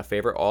 who had been a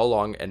favorite all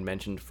along and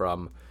mentioned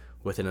from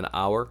within an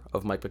hour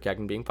of Mike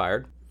McCagnon being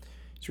fired.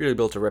 He's really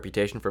built a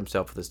reputation for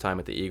himself with his time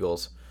at the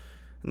Eagles.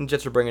 And the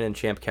Jets are bringing in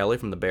Champ Kelly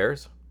from the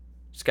Bears,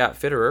 Scott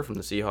Fitterer from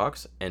the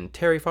Seahawks, and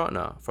Terry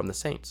Fontenot from the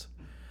Saints.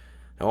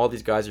 Now, all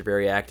these guys are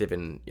very active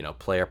in,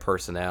 player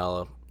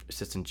personnel,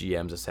 assistant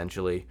GMs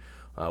essentially,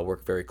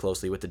 work very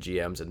closely with the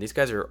GMs, and these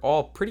guys are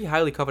all pretty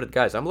highly coveted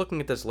guys. I'm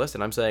looking at this list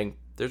and I'm saying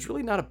there's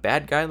really not a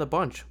bad guy in the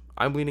bunch.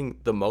 I'm leaning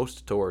the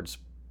most towards,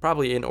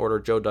 probably in order,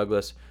 Joe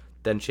Douglas,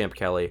 then Champ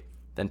Kelly,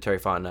 then Terry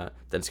Fontenot,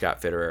 then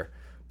Scott Fitterer.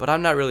 But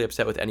I'm not really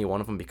upset with any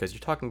one of them because you're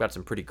talking about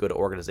some pretty good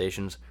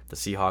organizations, the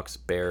Seahawks,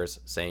 Bears,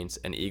 Saints,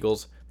 and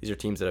Eagles. These are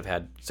teams that have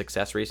had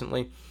success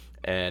recently,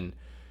 and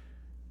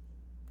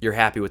you're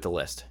happy with the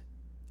list.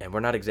 And we're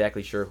not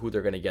exactly sure who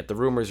they're going to get. The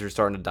rumors are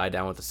starting to die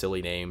down with the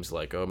silly names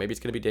like, oh, maybe it's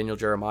going to be Daniel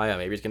Jeremiah.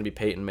 Maybe it's going to be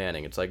Peyton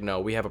Manning. It's like,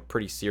 no, we have a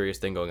pretty serious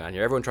thing going on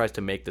here. Everyone tries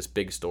to make this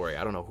big story.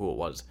 I don't know who it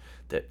was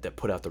that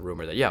put out the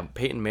rumor that, yeah,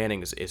 Peyton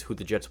Manning is who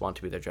the Jets want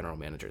to be their general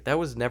manager. That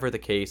was never the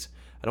case.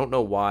 I don't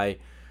know why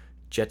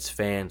Jets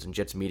fans and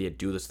Jets media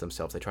do this to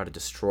themselves. They try to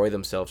destroy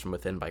themselves from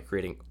within by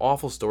creating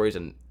awful stories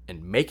and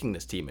making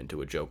this team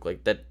into a joke.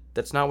 Like,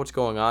 that's not what's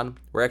going on.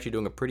 We're actually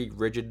doing a pretty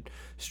rigid,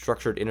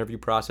 structured interview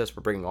process.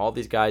 We're bringing all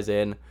these guys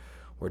in.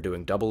 We're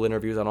doing double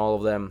interviews on all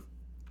of them,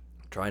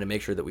 trying to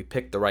make sure that we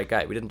pick the right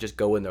guy. We didn't just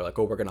go in there like,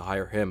 oh, we're going to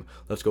hire him.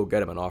 Let's go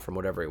get him and offer him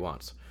whatever he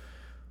wants.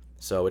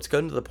 So it's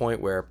gotten to the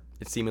point where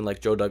it's seeming like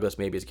Joe Douglas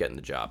maybe is getting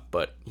the job,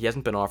 but he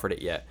hasn't been offered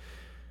it yet.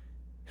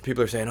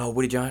 People are saying,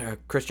 oh,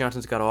 Chris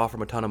Johnson's got to offer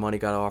him a ton of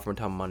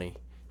money,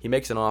 He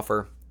makes an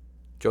offer.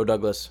 Joe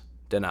Douglas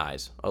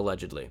denies,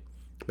 allegedly.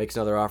 Makes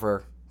another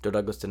offer. Joe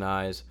Douglas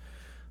denies.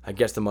 I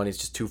guess the money's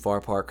just too far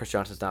apart. Chris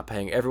Johnson's not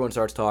paying. Everyone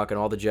starts talking.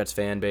 All the Jets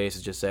fan base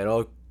is just saying,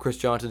 oh, Chris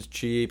Johnson's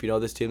cheap.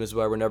 This team is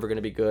why we're never going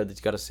to be good.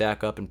 He's got to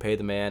sack up and pay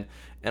the man.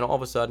 And all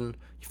of a sudden,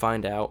 you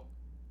find out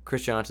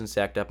Chris Johnson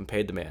sacked up and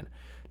paid the man.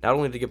 Not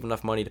only did he give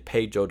enough money to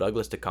pay Joe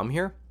Douglas to come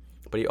here,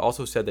 but he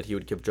also said that he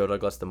would give Joe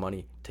Douglas the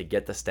money to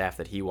get the staff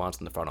that he wants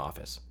in the front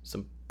office.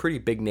 Some pretty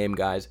big name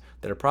guys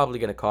that are probably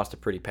going to cost a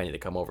pretty penny to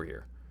come over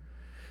here.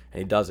 And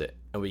he does it,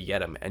 and we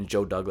get him. And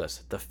Joe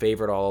Douglas, the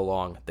favorite all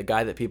along, the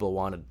guy that people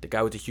wanted, the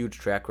guy with a huge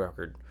track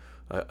record,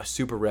 a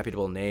super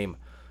reputable name.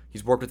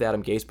 He's worked with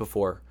Adam Gase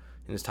before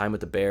in his time with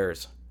the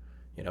Bears.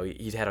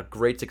 He's had a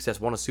great success,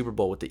 won a Super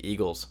Bowl with the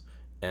Eagles,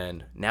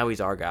 and now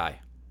he's our guy.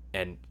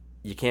 And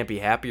you can't be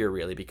happier,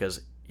 really, because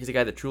he's a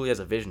guy that truly has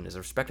a vision, is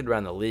respected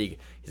around the league.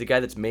 He's a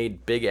guy that's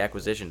made big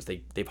acquisitions.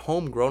 They've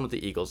homegrown with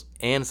the Eagles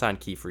and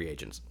signed key free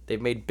agents.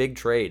 They've made big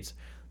trades.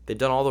 They've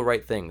done all the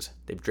right things.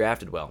 They've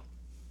drafted well.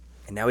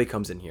 And now he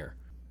comes in here.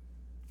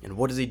 And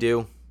what does he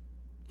do?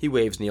 He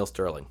waives Neil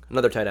Sterling,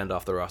 another tight end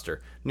off the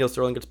roster. Neil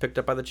Sterling gets picked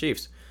up by the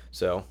Chiefs.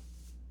 So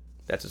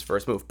that's his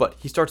first move. But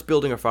he starts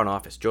building a front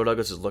office. Joe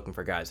Douglas is looking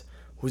for guys.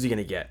 Who's he going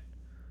to get?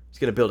 He's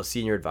going to build a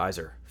senior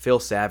advisor, Phil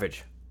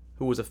Savage,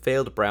 who was a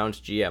failed Browns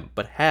GM,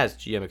 but has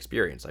GM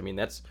experience. I mean,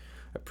 that's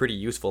a pretty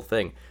useful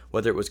thing.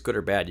 Whether it was good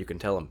or bad, you can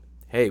tell him,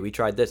 hey, we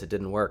tried this, it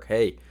didn't work.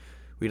 Hey,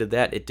 we did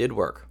that, it did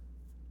work.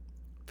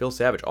 Phil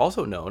Savage,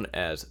 also known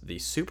as the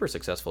super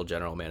successful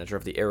general manager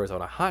of the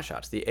Arizona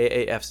Hotshots, the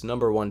AAF's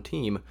 #1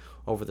 team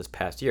over this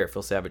past year.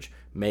 Phil Savage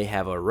may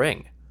have a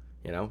ring,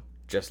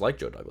 just like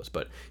Joe Douglas,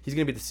 but he's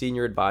going to be the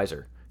senior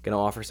advisor, going to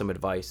offer some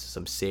advice,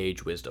 some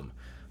sage wisdom.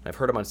 I've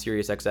heard him on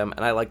SiriusXM,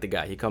 and I like the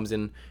guy. He comes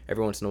in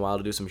every once in a while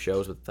to do some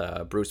shows with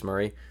Bruce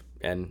Murray,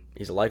 and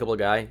he's a likable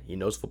guy. He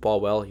knows football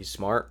well. He's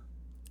smart.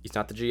 He's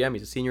not the GM.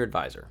 He's a senior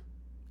advisor.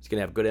 He's going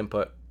to have good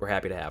input. We're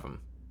happy to have him.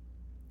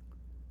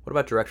 What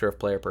about Director of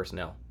Player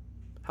Personnel?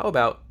 How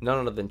about none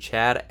other than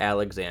Chad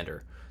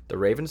Alexander, the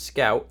Ravens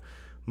scout,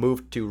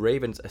 moved to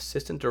Ravens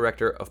Assistant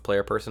Director of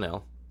Player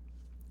Personnel.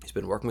 He's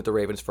been working with the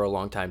Ravens for a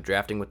long time,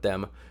 drafting with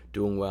them,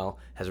 doing well,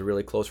 has a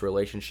really close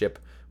relationship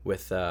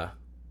with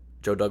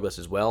Joe Douglas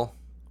as well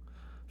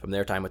from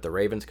their time with the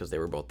Ravens because they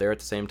were both there at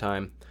the same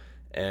time.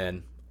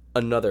 And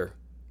another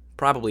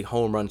probably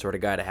home run sort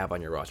of guy to have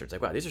on your roster. It's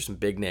like, wow, these are some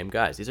big name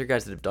guys. These are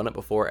guys that have done it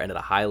before and at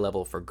a high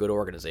level for good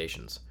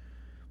organizations.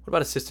 What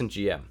about assistant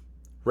GM?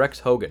 Rex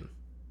Hogan,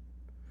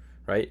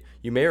 right?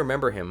 You may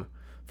remember him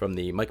from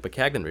the Mike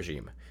McCagnon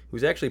regime. He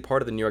was actually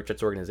part of the New York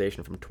Jets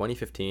organization from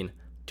 2015 to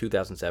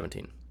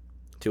 2017.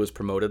 He was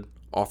promoted,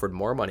 offered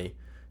more money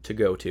to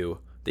go to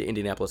the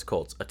Indianapolis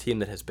Colts, a team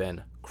that has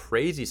been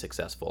crazy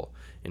successful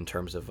in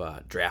terms of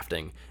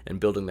drafting and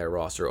building their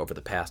roster over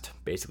the past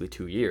basically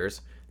 2 years.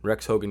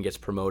 Rex Hogan gets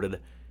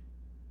promoted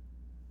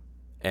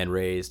and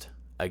raised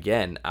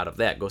again out of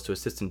that, goes to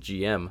assistant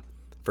GM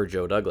for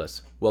Joe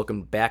Douglas.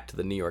 Welcome back to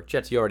the New York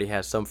Jets. He already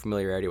has some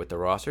familiarity with the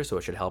roster, so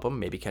it should help him,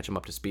 maybe catch him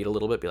up to speed a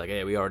little bit, be like,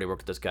 hey, we already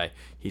worked with this guy.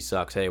 He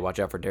sucks. Hey, watch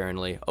out for Darren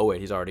Lee. Oh, wait,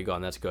 he's already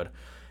gone. That's good.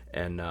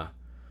 And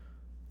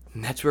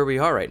that's where we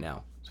are right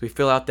now. So we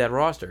fill out that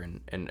roster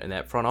and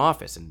that front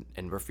office,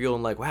 and we're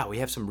feeling like, wow, we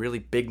have some really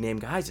big-name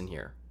guys in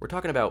here. We're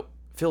talking about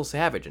Phil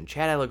Savage and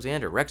Chad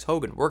Alexander, Rex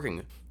Hogan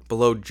working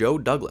below Joe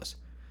Douglas.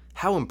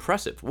 How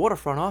impressive. What a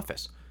front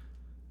office.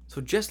 So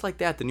just like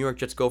that, the New York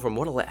Jets go from,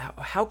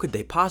 how could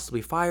they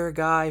possibly fire a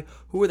guy?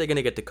 Who are they going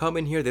to get to come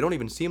in here? They don't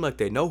even seem like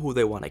they know who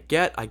they want to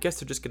get. I guess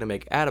they're just going to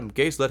make Adam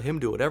Gase, let him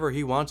do whatever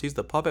he wants. He's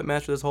the puppet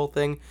master of this whole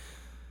thing.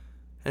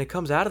 And it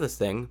comes out of this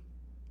thing,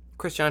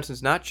 Chris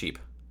Johnson's not cheap.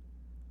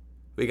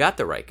 We got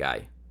the right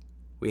guy.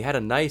 We had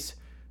a nice,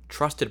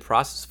 trusted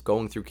process of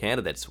going through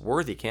candidates,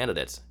 worthy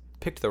candidates,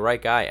 picked the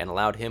right guy and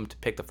allowed him to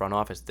pick the front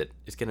office that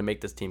is going to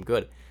make this team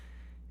good.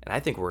 And I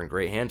think we're in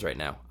great hands right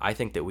now. I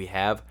think that we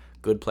have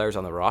good players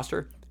on the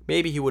roster.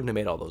 Maybe he wouldn't have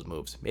made all those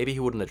moves. Maybe he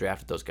wouldn't have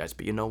drafted those guys.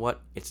 But you know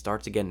what? It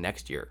starts again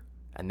next year.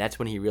 And that's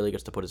when he really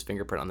gets to put his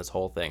fingerprint on this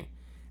whole thing.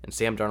 And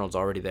Sam Darnold's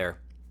already there.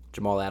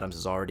 Jamal Adams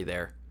is already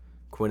there.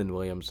 Quinnen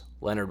Williams,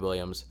 Leonard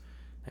Williams.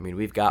 I mean,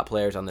 we've got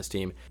players on this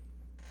team.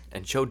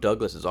 And Joe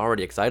Douglas is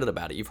already excited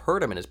about it. You've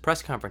heard him in his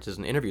press conferences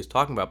and interviews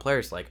talking about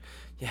players like,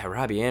 yeah,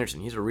 Robbie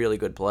Anderson, he's a really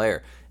good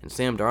player. And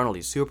Sam Darnold,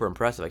 he's super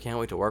impressive. I can't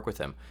wait to work with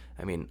him.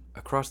 I mean,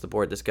 across the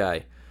board, this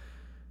guy,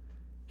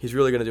 he's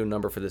really going to do a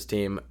number for this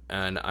team,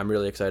 and I'm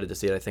really excited to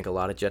see it. I think a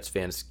lot of Jets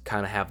fans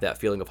kind of have that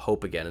feeling of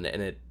hope again,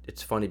 and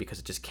it's funny because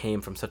it just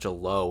came from such a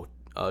low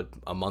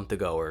a month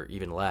ago or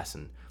even less,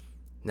 and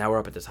now we're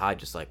up at this high,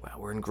 just like, wow,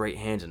 we're in great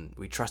hands, and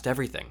we trust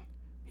everything.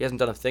 He hasn't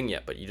done a thing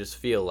yet, but you just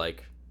feel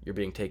like you're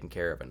being taken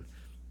care of, and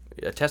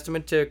a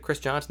testament to Chris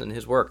Johnson and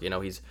his work.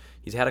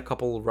 He's had a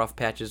couple rough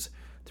patches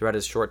throughout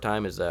his short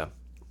time as the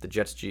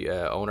Jets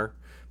owner,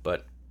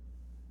 but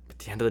at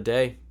the end of the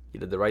day, he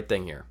did the right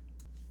thing here.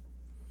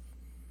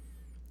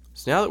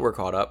 So now that we're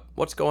caught up,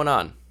 what's going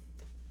on?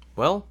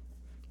 Well,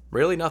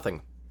 really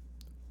nothing.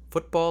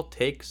 Football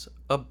takes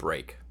a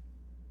break.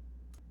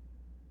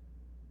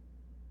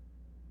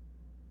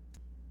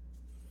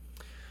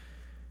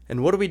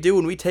 And what do we do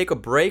when we take a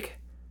break?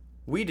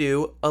 We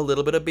do a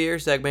little bit of beer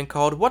segment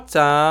called What's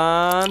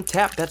on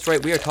Tap. That's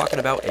right, we are talking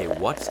about a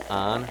What's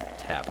on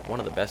Tap, one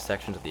of the best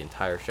sections of the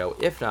entire show,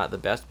 if not the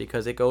best,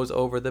 because it goes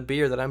over the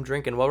beer that I'm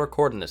drinking while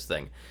recording this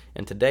thing.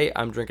 And today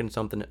I'm drinking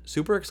something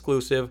super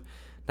exclusive.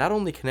 Not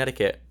only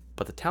Connecticut,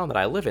 but the town that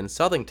I live in,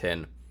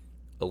 Southington,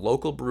 a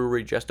local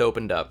brewery just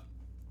opened up.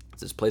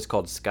 It's this place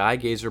called Sky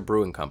Gazer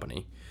Brewing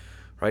Company,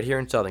 right here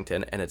in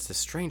Southington, and it's this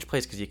strange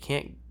place because you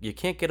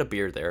can't get a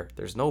beer there.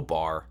 There's no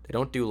bar. They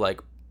don't do like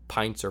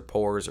pints or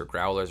pours or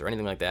growlers or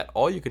anything like that.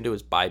 All you can do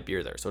is buy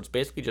beer there. So it's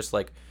basically just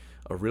like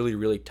a really,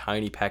 really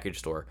tiny package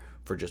store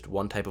for just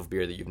one type of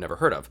beer that you've never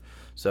heard of.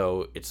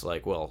 So it's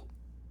like, well,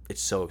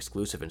 it's so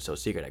exclusive and so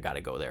secret. I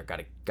gotta go there.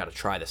 Gotta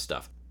try this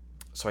stuff.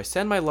 So I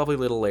send my lovely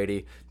little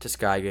lady to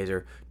Sky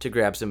Gazer to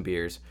grab some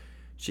beers.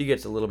 She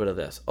gets a little bit of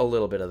this, a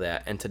little bit of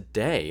that. And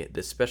today,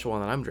 this special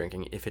one that I'm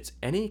drinking, if it's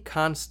any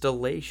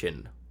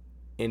constellation,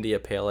 India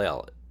Pale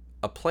Ale.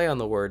 A play on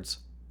the words,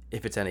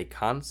 if it's any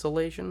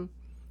consolation,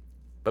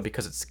 but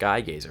because it's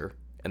Sky Gazer,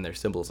 and their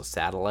symbol is a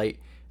satellite,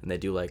 and they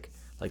do like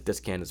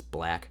this can is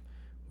black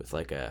with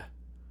like a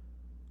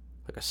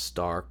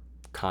star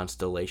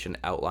constellation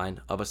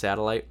outline of a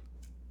satellite.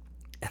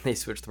 And they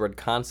switched the word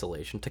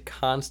consolation to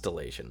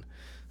constellation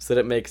so that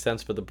it makes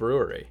sense for the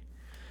brewery.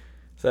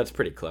 So that's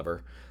pretty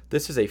clever.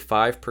 This is a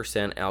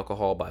 5%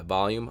 alcohol by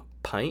volume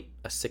pint,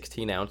 a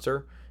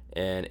 16-ouncer,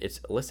 and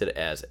it's listed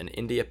as an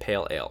India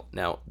Pale Ale.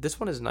 Now, this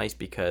one is nice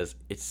because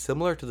it's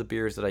similar to the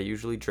beers that I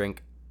usually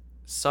drink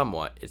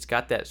somewhat. It's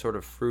got that sort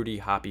of fruity,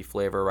 hoppy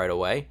flavor right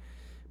away,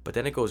 but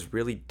then it goes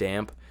really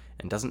damp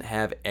and doesn't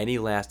have any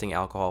lasting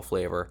alcohol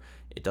flavor.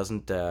 It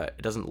doesn't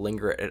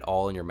linger at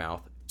all in your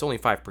mouth. It's only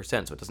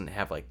 5%, so it doesn't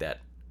have like that.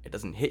 It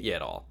doesn't hit you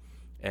at all.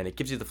 And it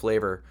gives you the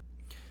flavor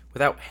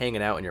without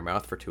hanging out in your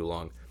mouth for too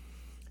long.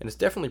 And it's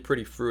definitely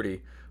pretty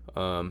fruity.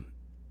 Let's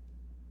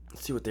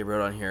see what they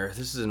wrote on here.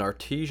 This is an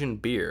artesian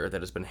beer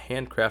that has been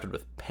handcrafted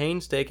with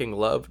painstaking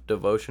love,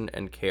 devotion,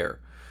 and care.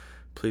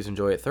 Please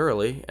enjoy it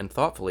thoroughly and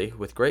thoughtfully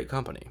with great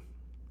company.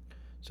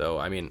 So,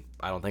 I mean,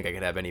 I don't think I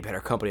could have any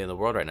better company in the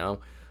world right now.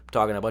 I'm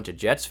talking to a bunch of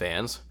Jets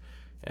fans,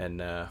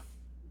 and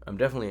I'm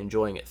definitely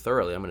enjoying it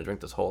thoroughly. I'm going to drink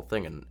this whole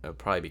thing, and I'll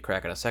probably be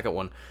cracking a second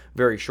one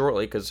very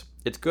shortly because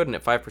it's good, and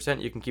at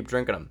 5% you can keep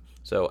drinking them.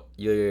 So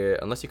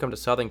unless you come to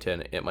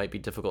Southington, it might be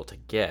difficult to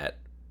get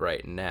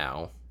right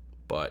now,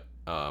 but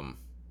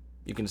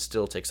you can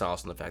still take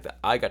solace in the fact that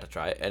I got to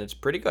try it, and it's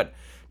pretty good.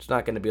 It's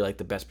not going to be like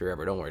the best beer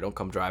ever. Don't worry. Don't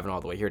come driving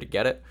all the way here to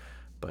get it.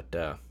 But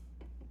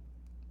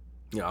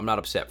I'm not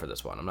upset for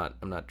this one.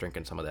 I'm not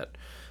drinking some of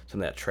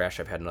that trash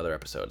I've had in other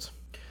episodes.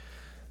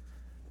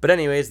 But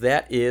anyways,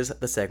 that is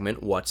the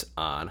segment, What's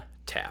on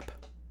Tap.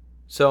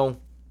 So,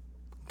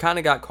 kind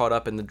of got caught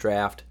up in the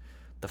draft,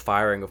 the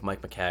firing of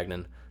Mike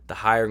Maccagnan, the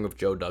hiring of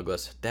Joe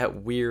Douglas,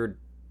 that weird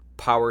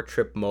power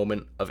trip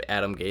moment of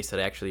Adam Gase that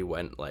actually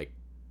went, like,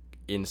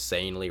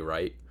 insanely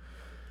right.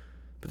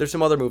 But there's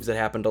some other moves that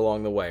happened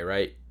along the way,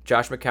 right?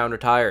 Josh McCown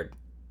retired.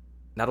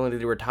 Not only did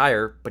he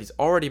retire, but he's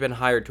already been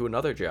hired to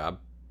another job,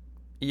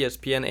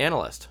 ESPN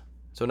analyst.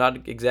 So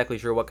not exactly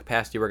sure what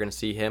capacity we're going to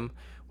see him,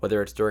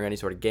 whether it's during any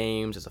sort of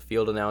games, as a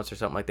field announcer or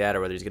something like that,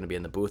 or whether he's going to be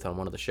in the booth on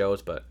one of the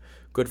shows. But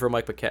good for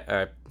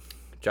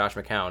Josh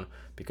McCown,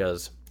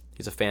 because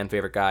he's a fan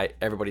favorite guy.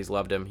 Everybody's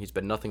loved him. He's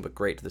been nothing but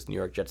great to this New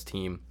York Jets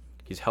team.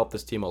 He's helped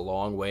this team a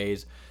long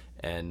ways.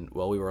 And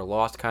while we were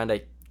lost, kind of,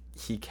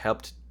 he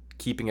kept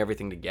keeping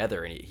everything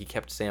together, and he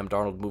kept Sam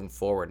Darnold moving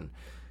forward. And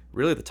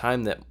really, the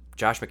time that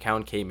Josh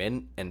McCown came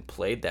in and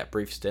played that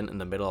brief stint in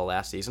the middle of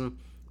last season,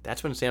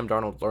 that's when Sam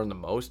Darnold learned the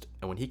most.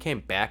 And when he came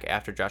back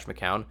after Josh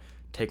McCown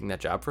taking that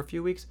job for a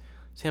few weeks,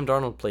 Sam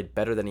Darnold played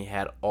better than he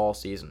had all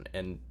season.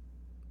 And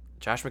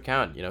Josh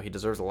McCown, he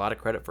deserves a lot of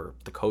credit for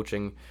the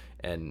coaching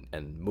and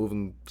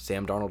moving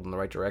Sam Darnold in the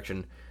right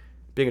direction,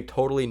 being a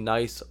totally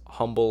nice,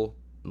 humble,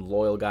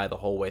 loyal guy the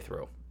whole way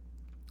through.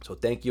 So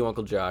thank you,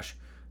 Uncle Josh.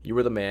 You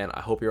were the man.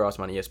 I hope you're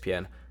awesome on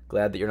ESPN.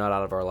 Glad that you're not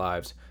out of our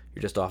lives.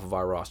 You're just off of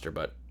our roster,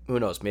 but who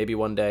knows? Maybe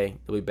one day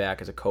you'll be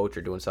back as a coach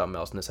or doing something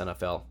else in this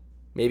NFL.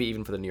 Maybe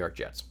even for the New York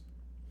Jets.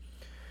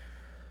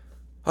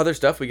 Other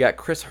stuff, we got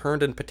Chris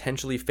Herndon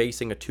potentially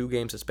facing a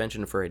 2-game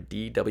suspension for a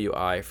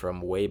DWI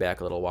from way back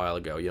a little while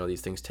ago. You know,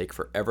 these things take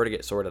forever to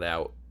get sorted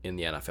out in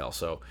the NFL.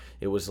 So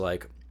it was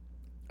like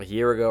a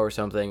year ago or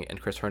something, and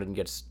Chris Herndon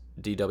gets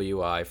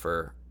DWI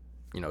for,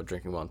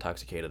 drinking while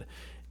intoxicated.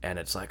 And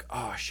it's like,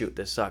 oh, shoot,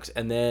 this sucks.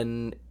 And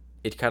then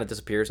it kind of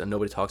disappears, and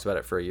nobody talks about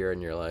it for a year,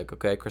 and you're like,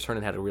 okay, Chris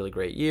Herndon had a really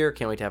great year,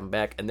 can't wait to have him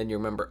back. And then you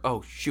remember,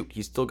 oh, shoot,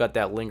 he's still got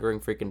that lingering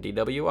freaking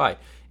DWI.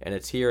 And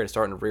it's here, and it's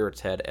starting to rear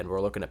its head, and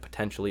we're looking at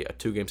potentially a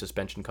 2-game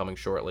suspension coming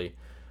shortly.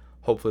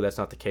 Hopefully that's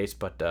not the case,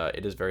 but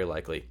it is very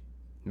likely.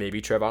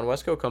 Maybe Trevon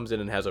Wesco comes in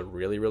and has a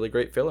really, really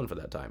great fill-in for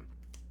that time.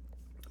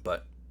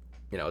 But,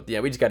 we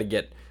just got to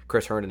get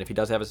Chris Herndon. If he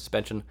does have a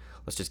suspension,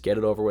 let's just get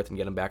it over with and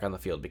get him back on the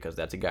field, because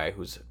that's a guy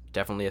who's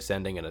definitely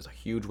ascending and is a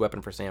huge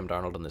weapon for Sam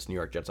Darnold in this New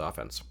York Jets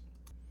offense.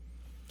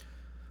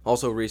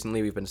 Also,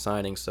 recently, we've been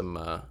signing some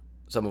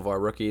of our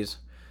rookies.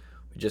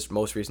 We just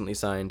most recently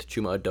signed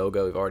Chuma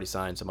Adoga. We've already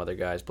signed some other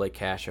guys. Blake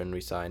Cashin.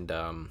 We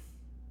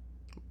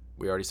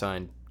already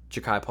signed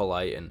Ja'Kai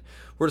Polite, and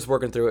we're just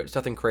working through it. It's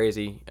nothing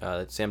crazy.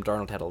 Sam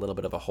Darnold had a little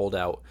bit of a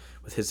holdout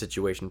with his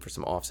situation for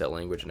some offset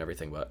language and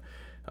everything, but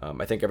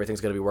I think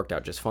everything's going to be worked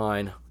out just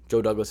fine.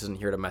 Joe Douglas isn't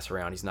here to mess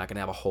around. He's not going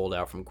to have a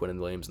holdout from Quinnen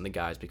Williams and the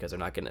guys, because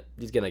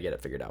he's going to get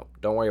it figured out.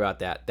 Don't worry about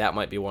that. That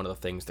might be one of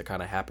the things that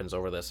kind of happens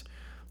over this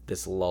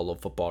lull of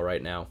football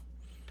right now.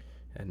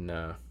 And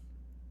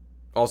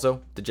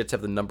also, the Jets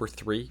have the number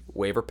 3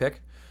 waiver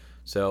pick.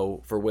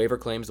 So for waiver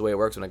claims, the way it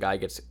works, when a guy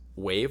gets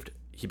waived,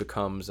 he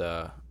becomes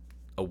a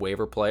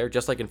waiver player.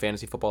 Just like in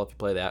fantasy football, if you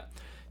play that,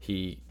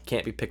 he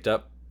can't be picked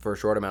up for a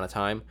short amount of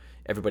time.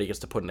 Everybody gets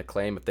to put in a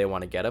claim if they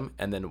want to get him,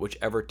 and then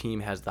whichever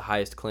team has the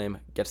highest claim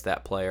gets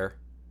that player.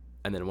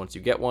 And then once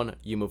you get one,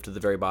 you move to the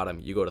very bottom.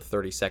 You go to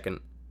 32nd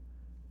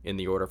in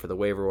the order for the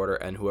waiver order,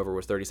 and whoever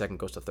was 32nd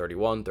goes to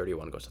 31,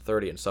 31 goes to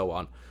 30, and so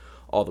on,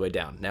 all the way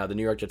down. Now, the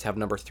New York Jets have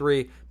number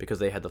 3 because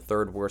they had the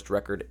 3rd worst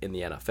record in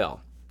the NFL,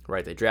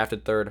 right? They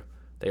drafted 3rd.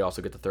 They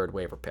also get the 3rd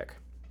waiver pick.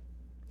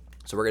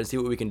 So we're going to see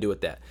what we can do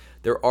with that.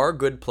 There are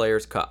good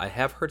players cut. I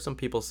have heard some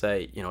people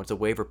say, it's a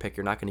waiver pick,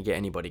 you're not going to get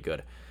anybody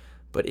good.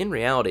 But in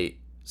reality,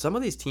 some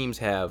of these teams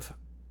have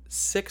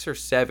 6 or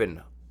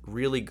 7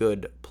 really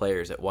good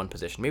players at one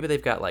position. Maybe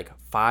they've got like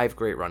 5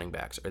 great running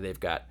backs, or they've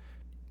got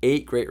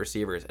 8 great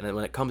receivers, and then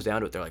when it comes down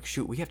to it, they're like,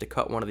 shoot, we have to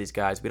cut one of these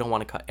guys. We don't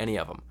want to cut any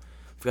of them.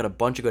 We've got a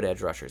bunch of good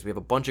edge rushers. We have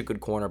a bunch of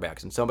good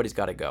cornerbacks, and somebody's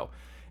got to go.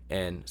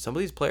 And some of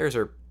these players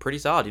are pretty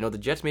solid. The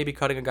Jets may be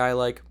cutting a guy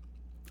like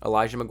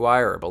Elijah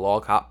McGuire or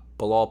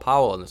Bilal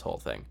Powell in this whole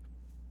thing.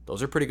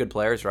 Those are pretty good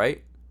players,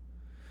 right?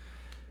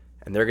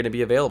 And they're going to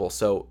be available.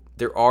 So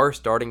there are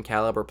starting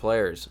caliber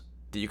players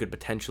that you could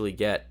potentially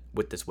get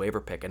with this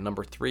waiver pick. And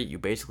number 3, you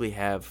basically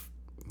have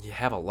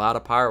a lot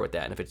of power with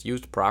that. And if it's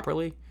used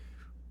properly,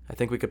 I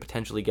think we could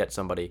potentially get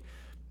somebody.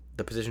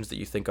 The positions that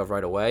you think of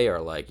right away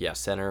are like,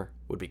 center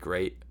would be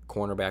great,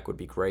 cornerback would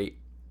be great,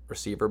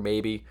 receiver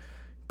maybe,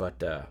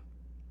 but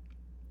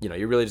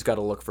you really just got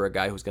to look for a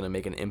guy who's going to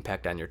make an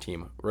impact on your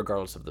team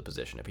regardless of the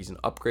position. If he's an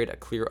upgrade, a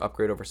clear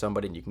upgrade over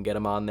somebody, and you can get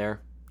him on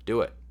there,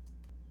 do it.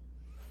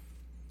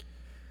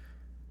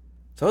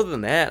 So other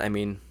than that,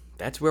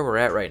 that's where we're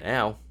at right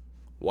now.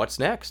 What's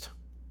next?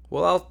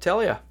 Well, I'll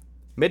tell you.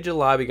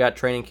 Mid-July, we got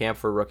training camp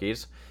for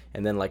rookies.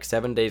 And then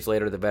 7 days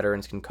later, the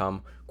veterans can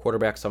come,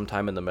 quarterback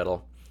sometime in the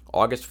middle.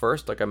 August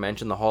 1st, like I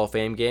mentioned, the Hall of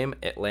Fame game,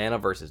 Atlanta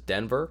versus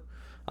Denver.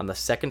 On the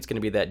 2nd, it's going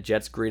to be that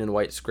Jets green and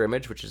white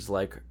scrimmage, which is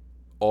like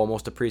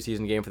almost a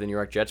preseason game for the New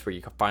York Jets, where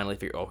you can finally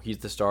figure, he's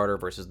the starter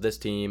versus this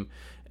team.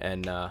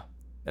 And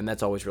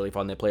that's always really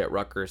fun. They play at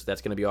Rutgers.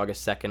 That's going to be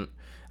August 2nd.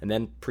 And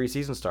then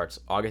preseason starts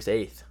August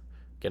 8th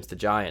against the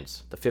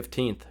Giants, the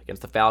 15th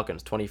against the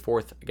Falcons,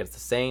 24th against the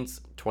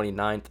Saints,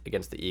 29th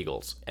against the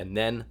Eagles. And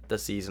then the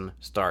season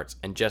starts.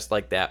 And just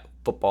like that,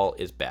 football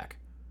is back.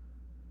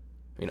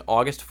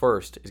 August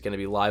 1st is going to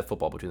be live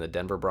football between the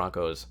Denver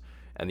Broncos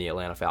and the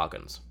Atlanta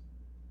Falcons.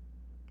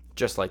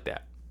 Just like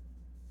that.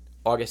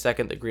 August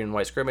 2nd, the green and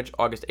white scrimmage.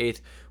 August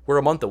 8th, we're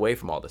a month away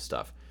from all this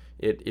stuff.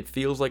 It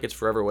feels like it's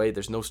forever away.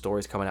 There's no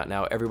stories coming out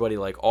now. Everybody,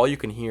 all you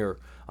can hear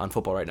on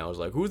football right now is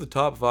who's the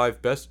top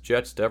 5 best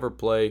Jets to ever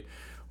play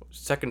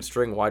second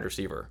string wide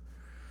receiver?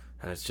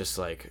 And it's just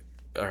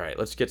all right,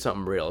 let's get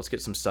something real. Let's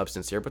get some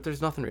substance here. But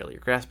there's nothing really. You're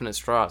grasping at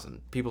straws,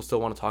 and people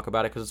still want to talk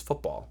about it because it's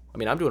football.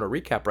 I'm doing a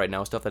recap right now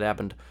of stuff that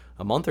happened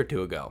a month or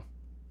 2 ago.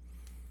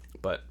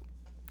 But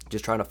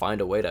just trying to find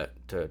a way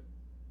to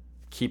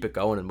keep it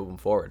going and moving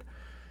forward.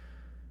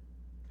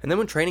 And then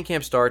when training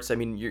camp starts,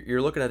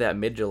 you're looking at that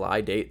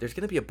mid-July date. There's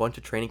going to be a bunch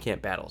of training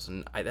camp battles.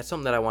 And that's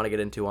something that I want to get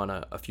into on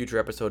a future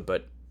episode.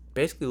 But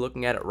basically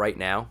looking at it right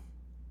now,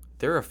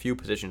 there are a few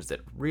positions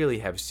that really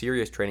have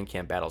serious training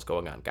camp battles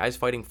going on. Guys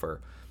fighting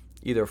for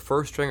either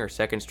first string or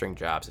second string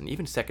jobs, and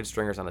even second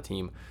stringers on a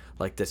team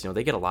like this,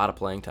 they get a lot of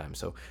playing time.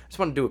 So I just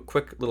want to do a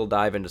quick little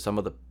dive into some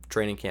of the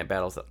training camp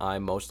battles that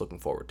I'm most looking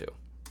forward to.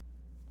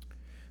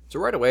 So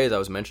right away, as I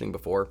was mentioning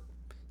before,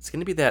 it's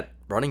going to be that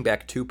running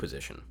back 2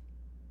 position.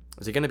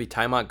 Is it going to be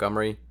Ty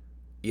Montgomery,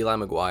 Eli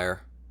McGuire,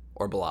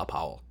 or Bilal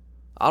Powell?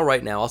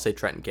 Right now, I'll say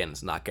Trenton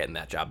Cannon's not getting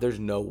that job. There's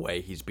no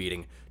way he's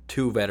beating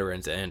two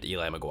veterans and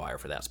Eli McGuire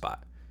for that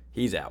spot.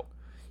 He's out.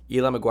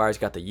 Eli McGuire's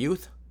got the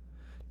youth.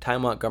 Ty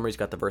Montgomery's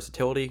got the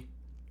versatility.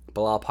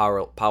 Bilal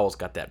Powell's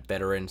got that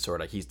veteran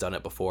sort of, he's done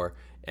it before,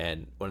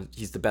 and when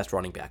he's the best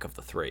running back of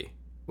the three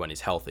when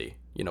he's healthy.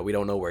 We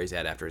don't know where he's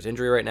at after his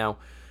injury right now,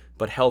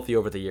 but healthy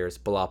over the years,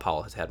 Bilal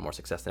Powell has had more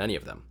success than any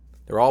of them.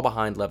 They're all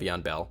behind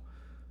Le'Veon Bell,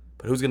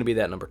 but who's going to be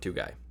that number 2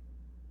 guy?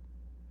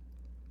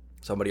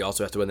 Somebody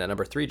also has to win that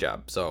number 3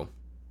 job, so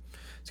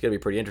it's going to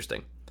be pretty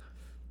interesting.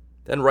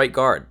 Then right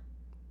guard.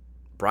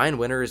 Brian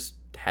Winters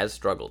has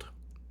struggled.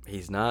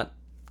 He's not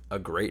a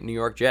great New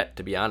York Jet,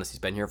 to be honest. He's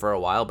been here for a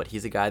while, but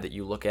he's a guy that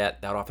you look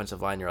at, that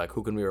offensive line, you're like,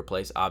 who can we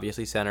replace?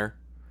 Obviously center.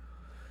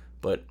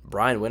 But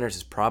Brian Winters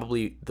is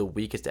probably the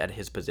weakest at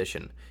his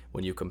position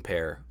when you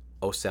compare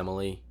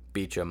Osemele,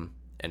 Beachum,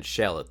 and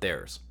Shell at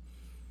theirs.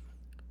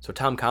 So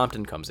Tom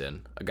Compton comes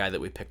in, a guy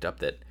that we picked up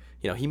that,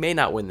 he may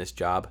not win this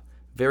job.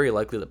 Very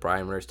likely that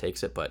Brian Winters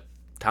takes it, but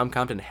Tom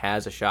Compton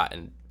has a shot,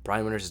 and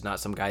Brian Winters is not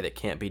some guy that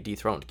can't be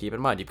dethroned. Keep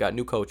in mind, you've got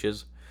new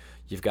coaches,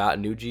 you've got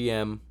a new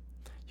GM,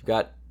 you've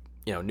got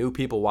new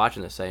people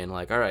watching this saying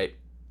like, all right,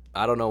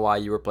 I don't know why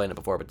you were playing it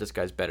before, but this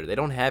guy's better. They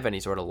don't have any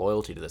sort of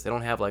loyalty to this. They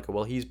don't have like,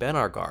 well, he's been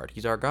our guard.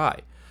 He's our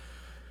guy.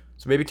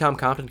 So maybe Tom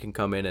Compton can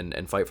come in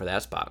and fight for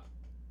that spot.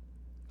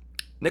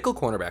 Nickel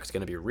cornerback is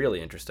going to be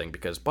really interesting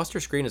because Buster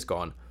Skrine is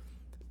gone.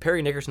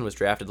 Perry Nickerson was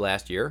drafted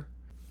last year.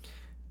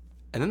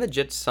 And then the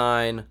Jets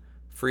sign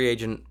free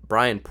agent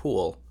Brian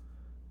Poole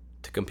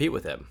to compete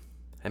with him.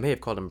 I may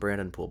have called him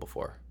Brandon Poole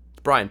before. It's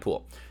Brian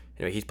Poole.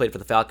 He's played for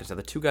the Falcons. Now,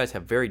 the two guys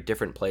have very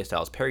different play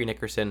styles. Perry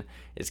Nickerson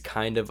is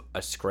kind of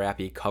a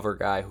scrappy cover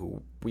guy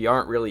who we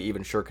aren't really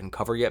even sure can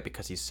cover yet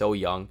because he's so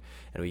young,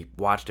 and we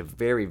watched a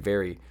very,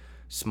 very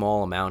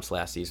small amounts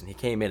last season. He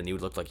came in and he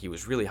looked like he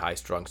was really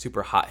high-strung,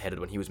 super hot-headed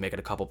when he was making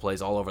a couple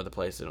plays all over the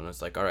place, and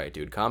it's like, all right,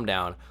 dude, calm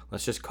down.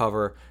 Let's just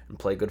cover and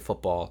play good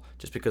football.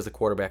 Just because the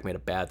quarterback made a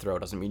bad throw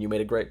doesn't mean you made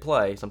a great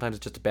play. Sometimes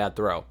it's just a bad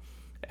throw.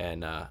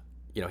 And,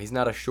 he's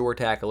not a sure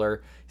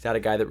tackler. He's not a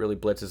guy that really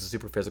blitzes, a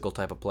super physical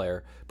type of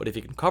player. But if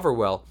he can cover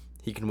well,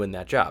 he can win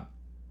that job.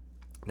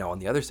 Now, on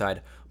the other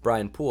side,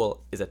 Brian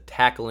Poole is a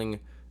tackling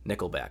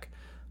nickelback.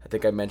 I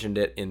think I mentioned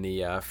it in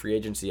the free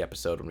agency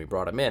episode when we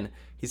brought him in.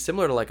 He's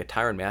similar to like a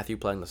Tyrann Mathieu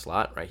playing the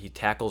slot, right? He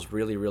tackles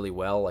really, really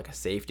well like a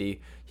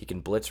safety. He can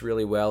blitz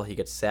really well. He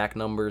gets sack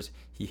numbers.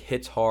 He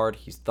hits hard.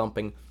 He's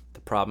thumping.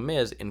 The problem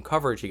is, in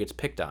coverage, he gets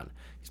picked on.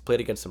 He's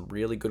played against some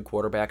really good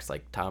quarterbacks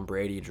like Tom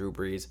Brady, Drew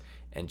Brees,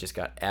 and just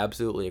got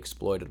absolutely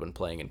exploited when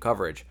playing in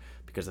coverage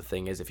because the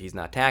thing is, if he's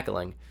not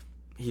tackling,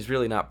 he's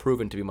really not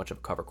proven to be much of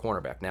a cover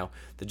cornerback. Now,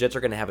 the Jets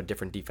are going to have a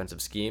different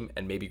defensive scheme,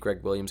 and maybe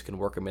Greg Williams can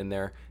work him in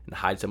there and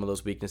hide some of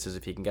those weaknesses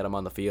if he can get him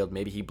on the field.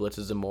 Maybe he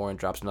blitzes him more and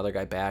drops another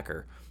guy back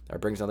or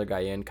brings another guy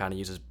in, kind of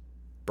uses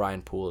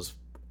Brian Poole as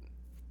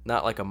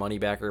not like a money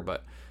backer,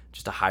 but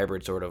just a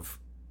hybrid sort of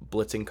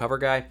blitzing cover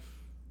guy.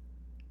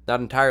 Not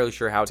entirely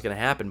sure how it's going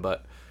to happen,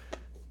 but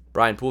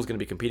Brian Poole's going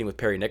to be competing with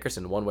Perry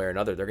Nickerson one way or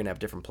another. They're going to have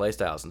different play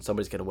styles, and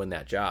somebody's going to win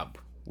that job.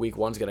 Week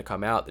 1's going to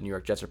come out. The New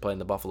York Jets are playing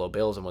the Buffalo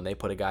Bills, and when they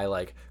put a guy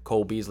like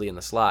Cole Beasley in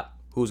the slot,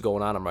 who's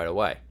going on him right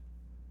away?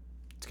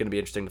 It's going to be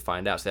interesting to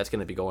find out. So that's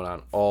going to be going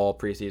on all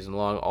preseason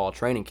long, all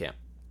training camp.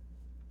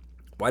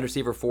 Wide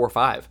receiver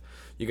 4-5.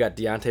 You got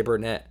Deontay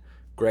Burnett,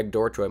 Greg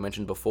Dortch, who I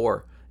mentioned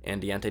before,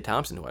 and Deontay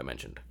Thompson, who I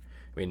mentioned.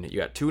 I mean, you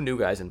got two new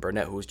guys in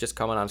Burnett, who was just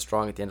coming on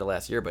strong at the end of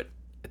last year, but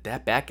at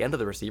that back end of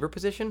the receiver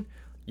position,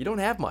 you don't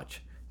have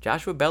much.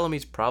 Joshua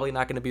Bellamy's probably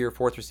not going to be your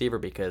fourth receiver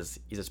because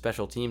he's a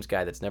special teams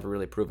guy that's never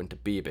really proven to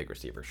be a big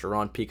receiver.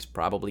 Sharon Peake's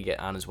probably get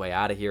on his way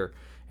out of here,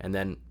 and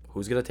then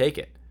who's going to take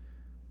it?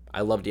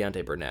 I love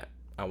Deontay Burnett.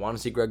 I want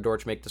to see Greg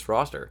Dortch make this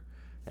roster,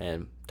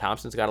 and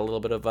Thompson's got a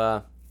little bit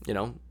of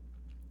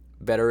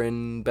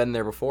veteran, been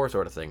there before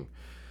sort of thing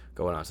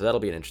going on, so that'll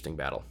be an interesting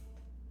battle.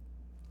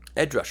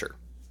 Edge rusher.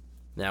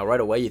 Now,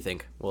 right away you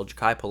think, well,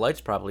 Ja'Kai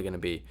Polite's probably going to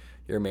be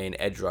your main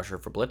edge rusher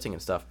for blitzing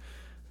and stuff.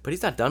 But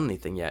he's not done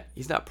anything yet.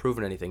 He's not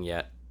proven anything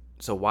yet.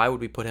 So why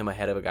would we put him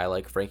ahead of a guy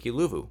like Frankie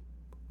Louvu?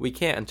 We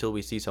can't until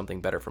we see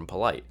something better from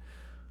Polite.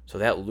 So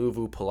that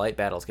Louvu-Polite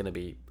battle is going to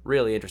be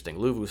really interesting.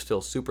 Louvu's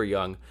still super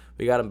young.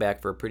 We got him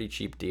back for a pretty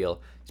cheap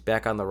deal. He's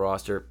back on the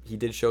roster. He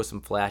did show some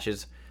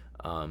flashes.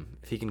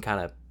 If he can kind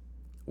of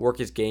work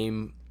his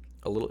game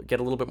get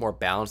a little bit more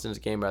balance in his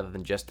game rather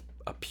than just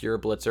a pure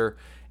blitzer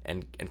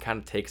and kind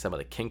of take some of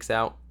the kinks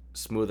out,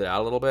 smooth it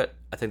out a little bit,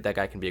 I think that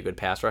guy can be a good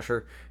pass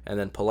rusher. And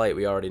then Polite,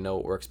 we already know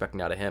what we're expecting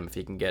out of him. If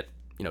he can get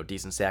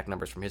decent sack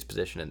numbers from his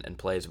position and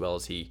play as well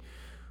as he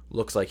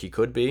looks like he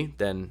could be,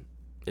 then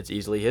it's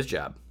easily his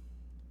job.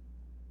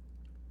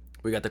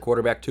 We got the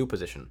quarterback 2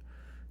 position,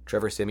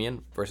 Trevor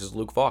Siemian versus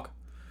Luke Falk.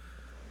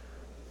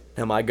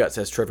 Now my gut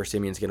says Trevor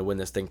Siemian's going to win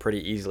this thing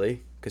pretty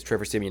easily because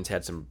Trevor Siemian's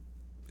had some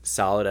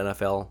solid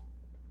NFL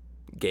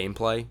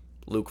gameplay.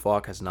 Luke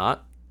Falk has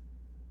not,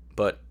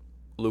 but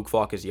Luke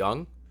Falk is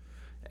young.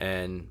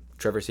 And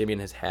Trevor Siemian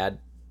has had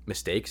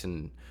mistakes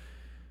and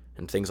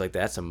things like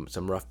that, some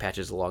rough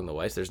patches along the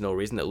way. So there's no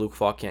reason that Luke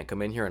Falk can't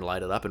come in here and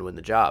light it up and win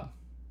the job.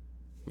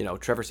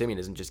 Trevor Siemian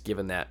isn't just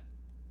given that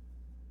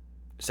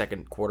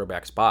second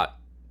quarterback spot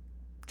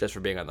just for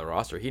being on the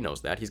roster. He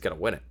knows that. He's got to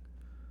win it.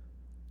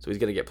 So he's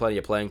going to get plenty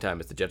of playing time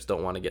if the Jets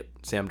don't want to get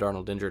Sam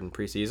Darnold injured in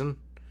preseason.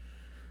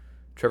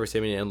 Trevor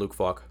Siemian and Luke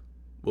Falk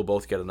will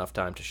both get enough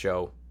time to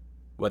show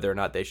whether or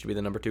not they should be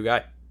the number 2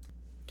 guy.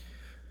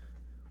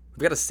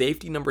 We've got a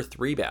safety number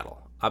 3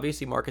 battle.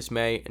 Obviously, Marcus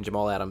May and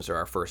Jamal Adams are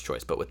our first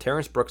choice, but with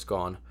Terrence Brooks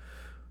gone,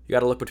 you got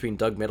to look between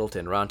Doug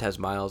Middleton, Rontez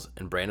Miles,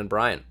 and Brandon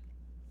Bryant.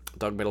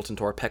 Doug Middleton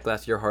tore a pec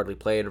last year, hardly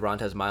played.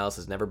 Rontez Miles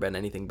has never been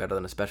anything better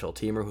than a special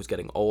teamer who's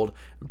getting old.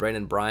 And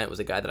Brandon Bryant was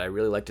a guy that I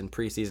really liked in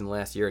preseason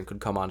last year and could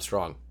come on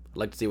strong. I'd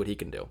like to see what he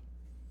can do.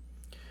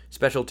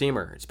 Special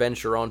teamer. It's been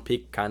Sharon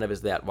Peak, kind of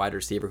is that wide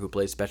receiver who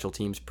plays special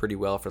teams pretty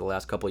well for the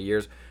last couple of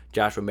years.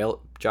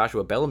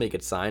 Joshua Bellamy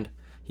gets signed.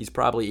 He's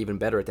probably even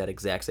better at that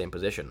exact same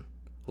position.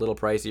 A little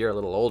pricier, a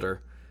little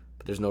older,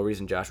 but there's no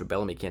reason Joshua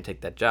Bellamy can't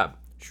take that job.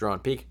 Sharon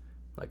Peak,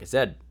 like I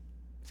said,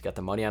 he's got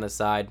the money on his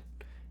side.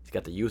 He's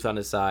got the youth on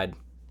his side.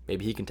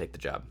 Maybe he can take the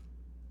job.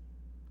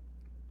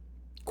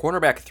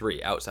 Cornerback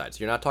 3, outside. So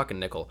you're not talking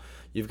nickel.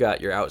 You've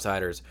got your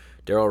outsiders,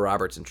 Darryl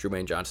Roberts and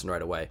Trumaine Johnson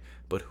right away.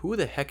 But who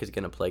the heck is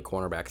going to play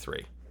cornerback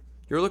 3?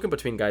 You're looking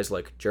between guys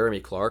like Jeremy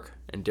Clark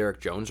and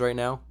Derek Jones right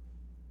now.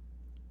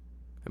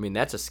 I mean,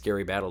 that's a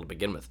scary battle to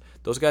begin with.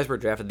 Those guys were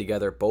drafted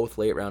together, both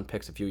late-round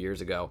picks a few years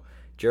ago.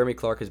 Jeremy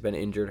Clark has been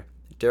injured.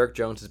 Derek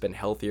Jones has been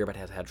healthier but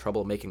has had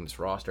trouble making this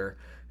roster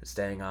and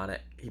staying on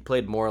it. He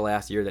played more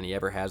last year than he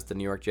ever has with the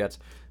New York Jets,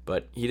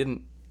 but he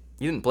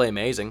didn't play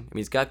amazing. I mean,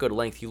 he's got good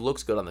length. He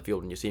looks good on the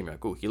field when you see him. You're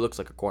like, ooh, he looks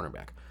like a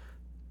cornerback.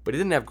 But he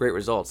didn't have great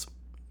results.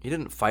 He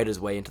didn't fight his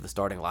way into the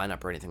starting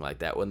lineup or anything like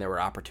that when there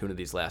were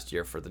opportunities last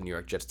year for the New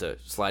York Jets to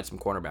slide some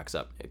cornerbacks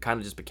up. It kind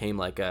of just became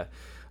like a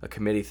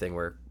committee thing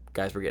where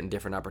guys were getting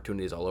different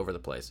opportunities all over the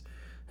place.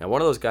 Now,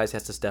 one of those guys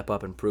has to step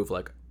up and prove,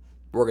 like,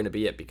 we're going to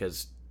be it,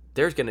 because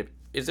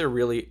is there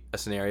really a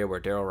scenario where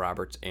Darryl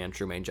Roberts and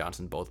Trumaine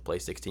Johnson both play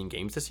 16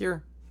 games this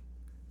year?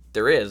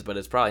 There is, but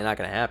it's probably not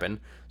going to happen.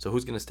 So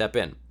who's going to step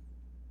in?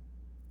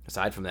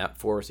 Aside from that,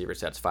 4 receiver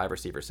sets, 5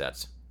 receiver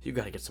sets. You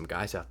got to get some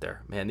guys out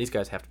there. Man, these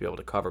guys have to be able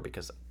to cover,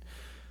 because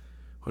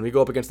when we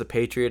go up against the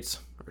Patriots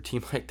or a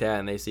team like that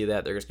and they see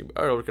that, they're just going to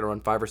be, we're going to run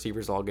 5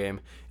 receivers all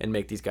game and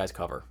make these guys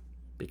cover,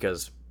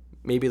 because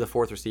maybe the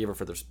 4th receiver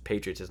for the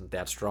Patriots isn't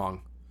that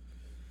strong.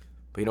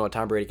 But you know what?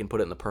 Tom Brady can put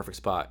it in the perfect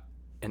spot,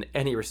 and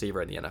any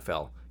receiver in the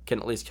NFL can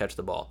at least catch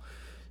the ball,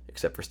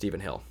 except for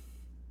Stephen Hill.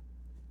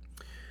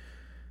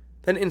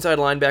 Then inside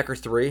linebacker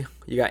 3,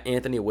 you got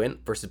Anthony Wynn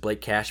versus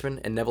Blake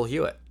Cashman and Neville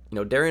Hewitt.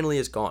 Darian Lee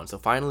is gone, so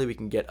finally we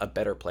can get a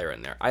better player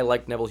in there. I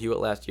liked Neville Hewitt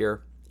last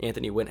year.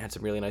 Anthony Wynn had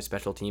some really nice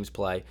special teams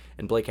play,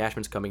 and Blake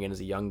Cashman's coming in as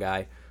a young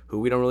guy who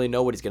we don't really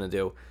know what he's going to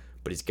do,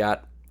 but he's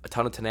got a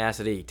ton of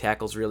tenacity. He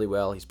tackles really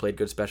well. He's played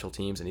good special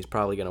teams, and he's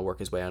probably going to work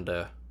his way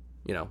onto,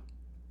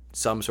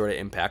 some sort of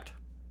impact.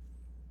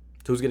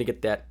 So who's going to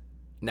get that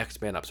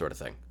next man up sort of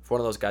thing? If one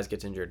of those guys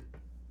gets injured,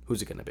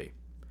 who's it going to be?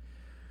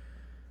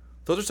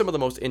 Those are some of the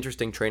most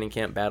interesting training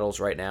camp battles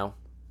right now,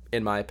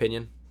 in my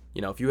opinion.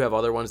 If you have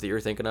other ones that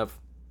you're thinking of,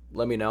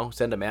 let me know.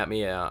 Send them at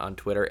me on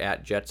Twitter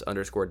at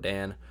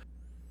Jets_Dan.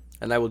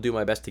 And I will do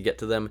my best to get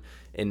to them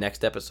in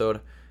next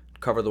episode,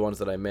 cover the ones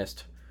that I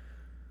missed.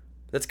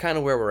 That's kind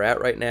of where we're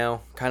at right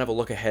now. Kind of a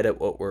look ahead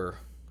at what we're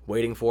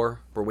waiting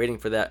for. We're waiting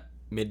for that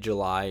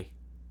mid-July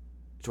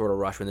sort of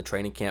rush when the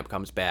training camp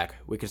comes back.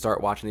 We can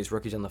start watching these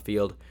rookies on the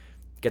field,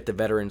 get the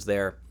veterans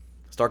there,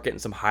 start getting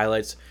some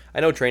highlights. I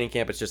know training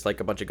camp is just like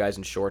a bunch of guys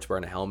in shorts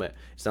wearing a helmet.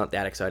 It's not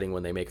that exciting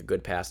when they make a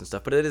good pass and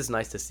stuff, but it is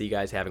nice to see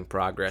guys having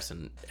progress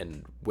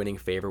and winning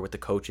favor with the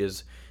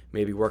coaches,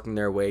 maybe working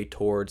their way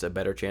towards a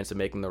better chance of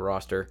making the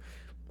roster.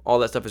 All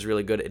that stuff is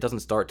really good. It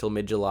doesn't start till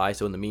mid-July,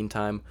 so in the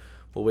meantime,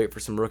 we'll wait for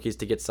some rookies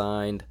to get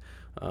signed.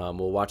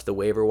 We'll watch the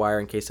waiver wire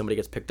in case somebody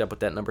gets picked up with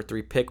that number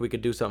 3 pick. We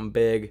could do something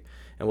big,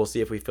 and we'll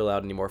see if we fill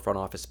out any more front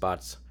office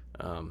spots.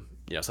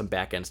 Some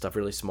back end stuff,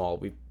 really small.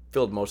 We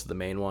filled most of the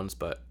main ones,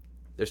 but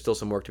there's still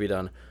some work to be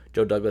done.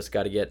 Joe Douglas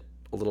got to get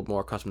a little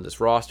more accustomed to this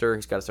roster.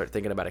 He's got to start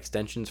thinking about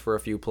extensions for a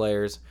few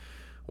players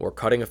or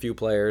cutting a few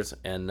players,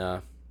 and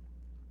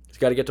he's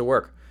got to get to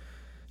work.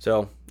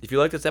 So if you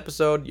like this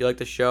episode, you like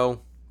the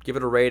show, give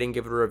it a rating,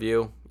 give it a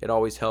review. It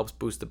always helps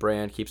boost the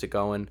brand, keeps it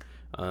going.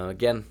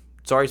 Again,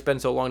 sorry it's been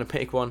so long to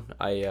make one.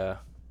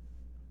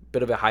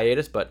 Bit of a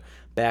hiatus, but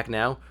back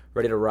now,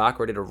 ready to rock,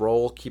 ready to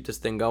roll, keep this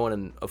thing going.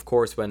 And of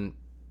course, when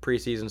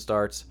preseason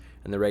starts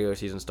and the regular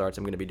season starts,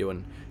 I'm going to be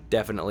doing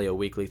definitely a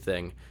weekly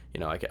thing.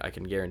 I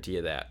can guarantee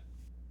you that.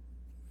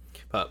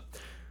 But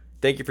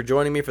thank you for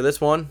joining me for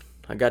this one.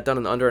 I got done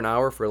in under an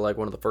hour for like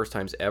one of the first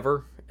times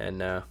ever, and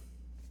now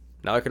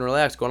I can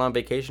relax. Going on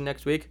vacation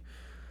next week.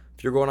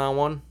 If you're going on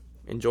one,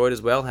 enjoy it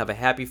as well. Have a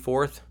happy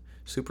 4th.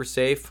 Super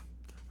safe.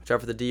 Watch out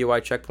for the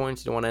DUI checkpoints.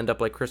 You don't want to end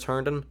up like Chris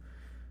Herndon.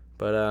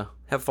 But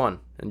have fun.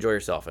 Enjoy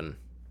yourself. And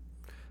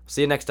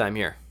see you next time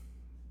here.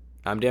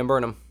 I'm Dan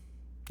Burnham,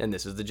 and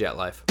this is The Jet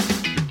Life.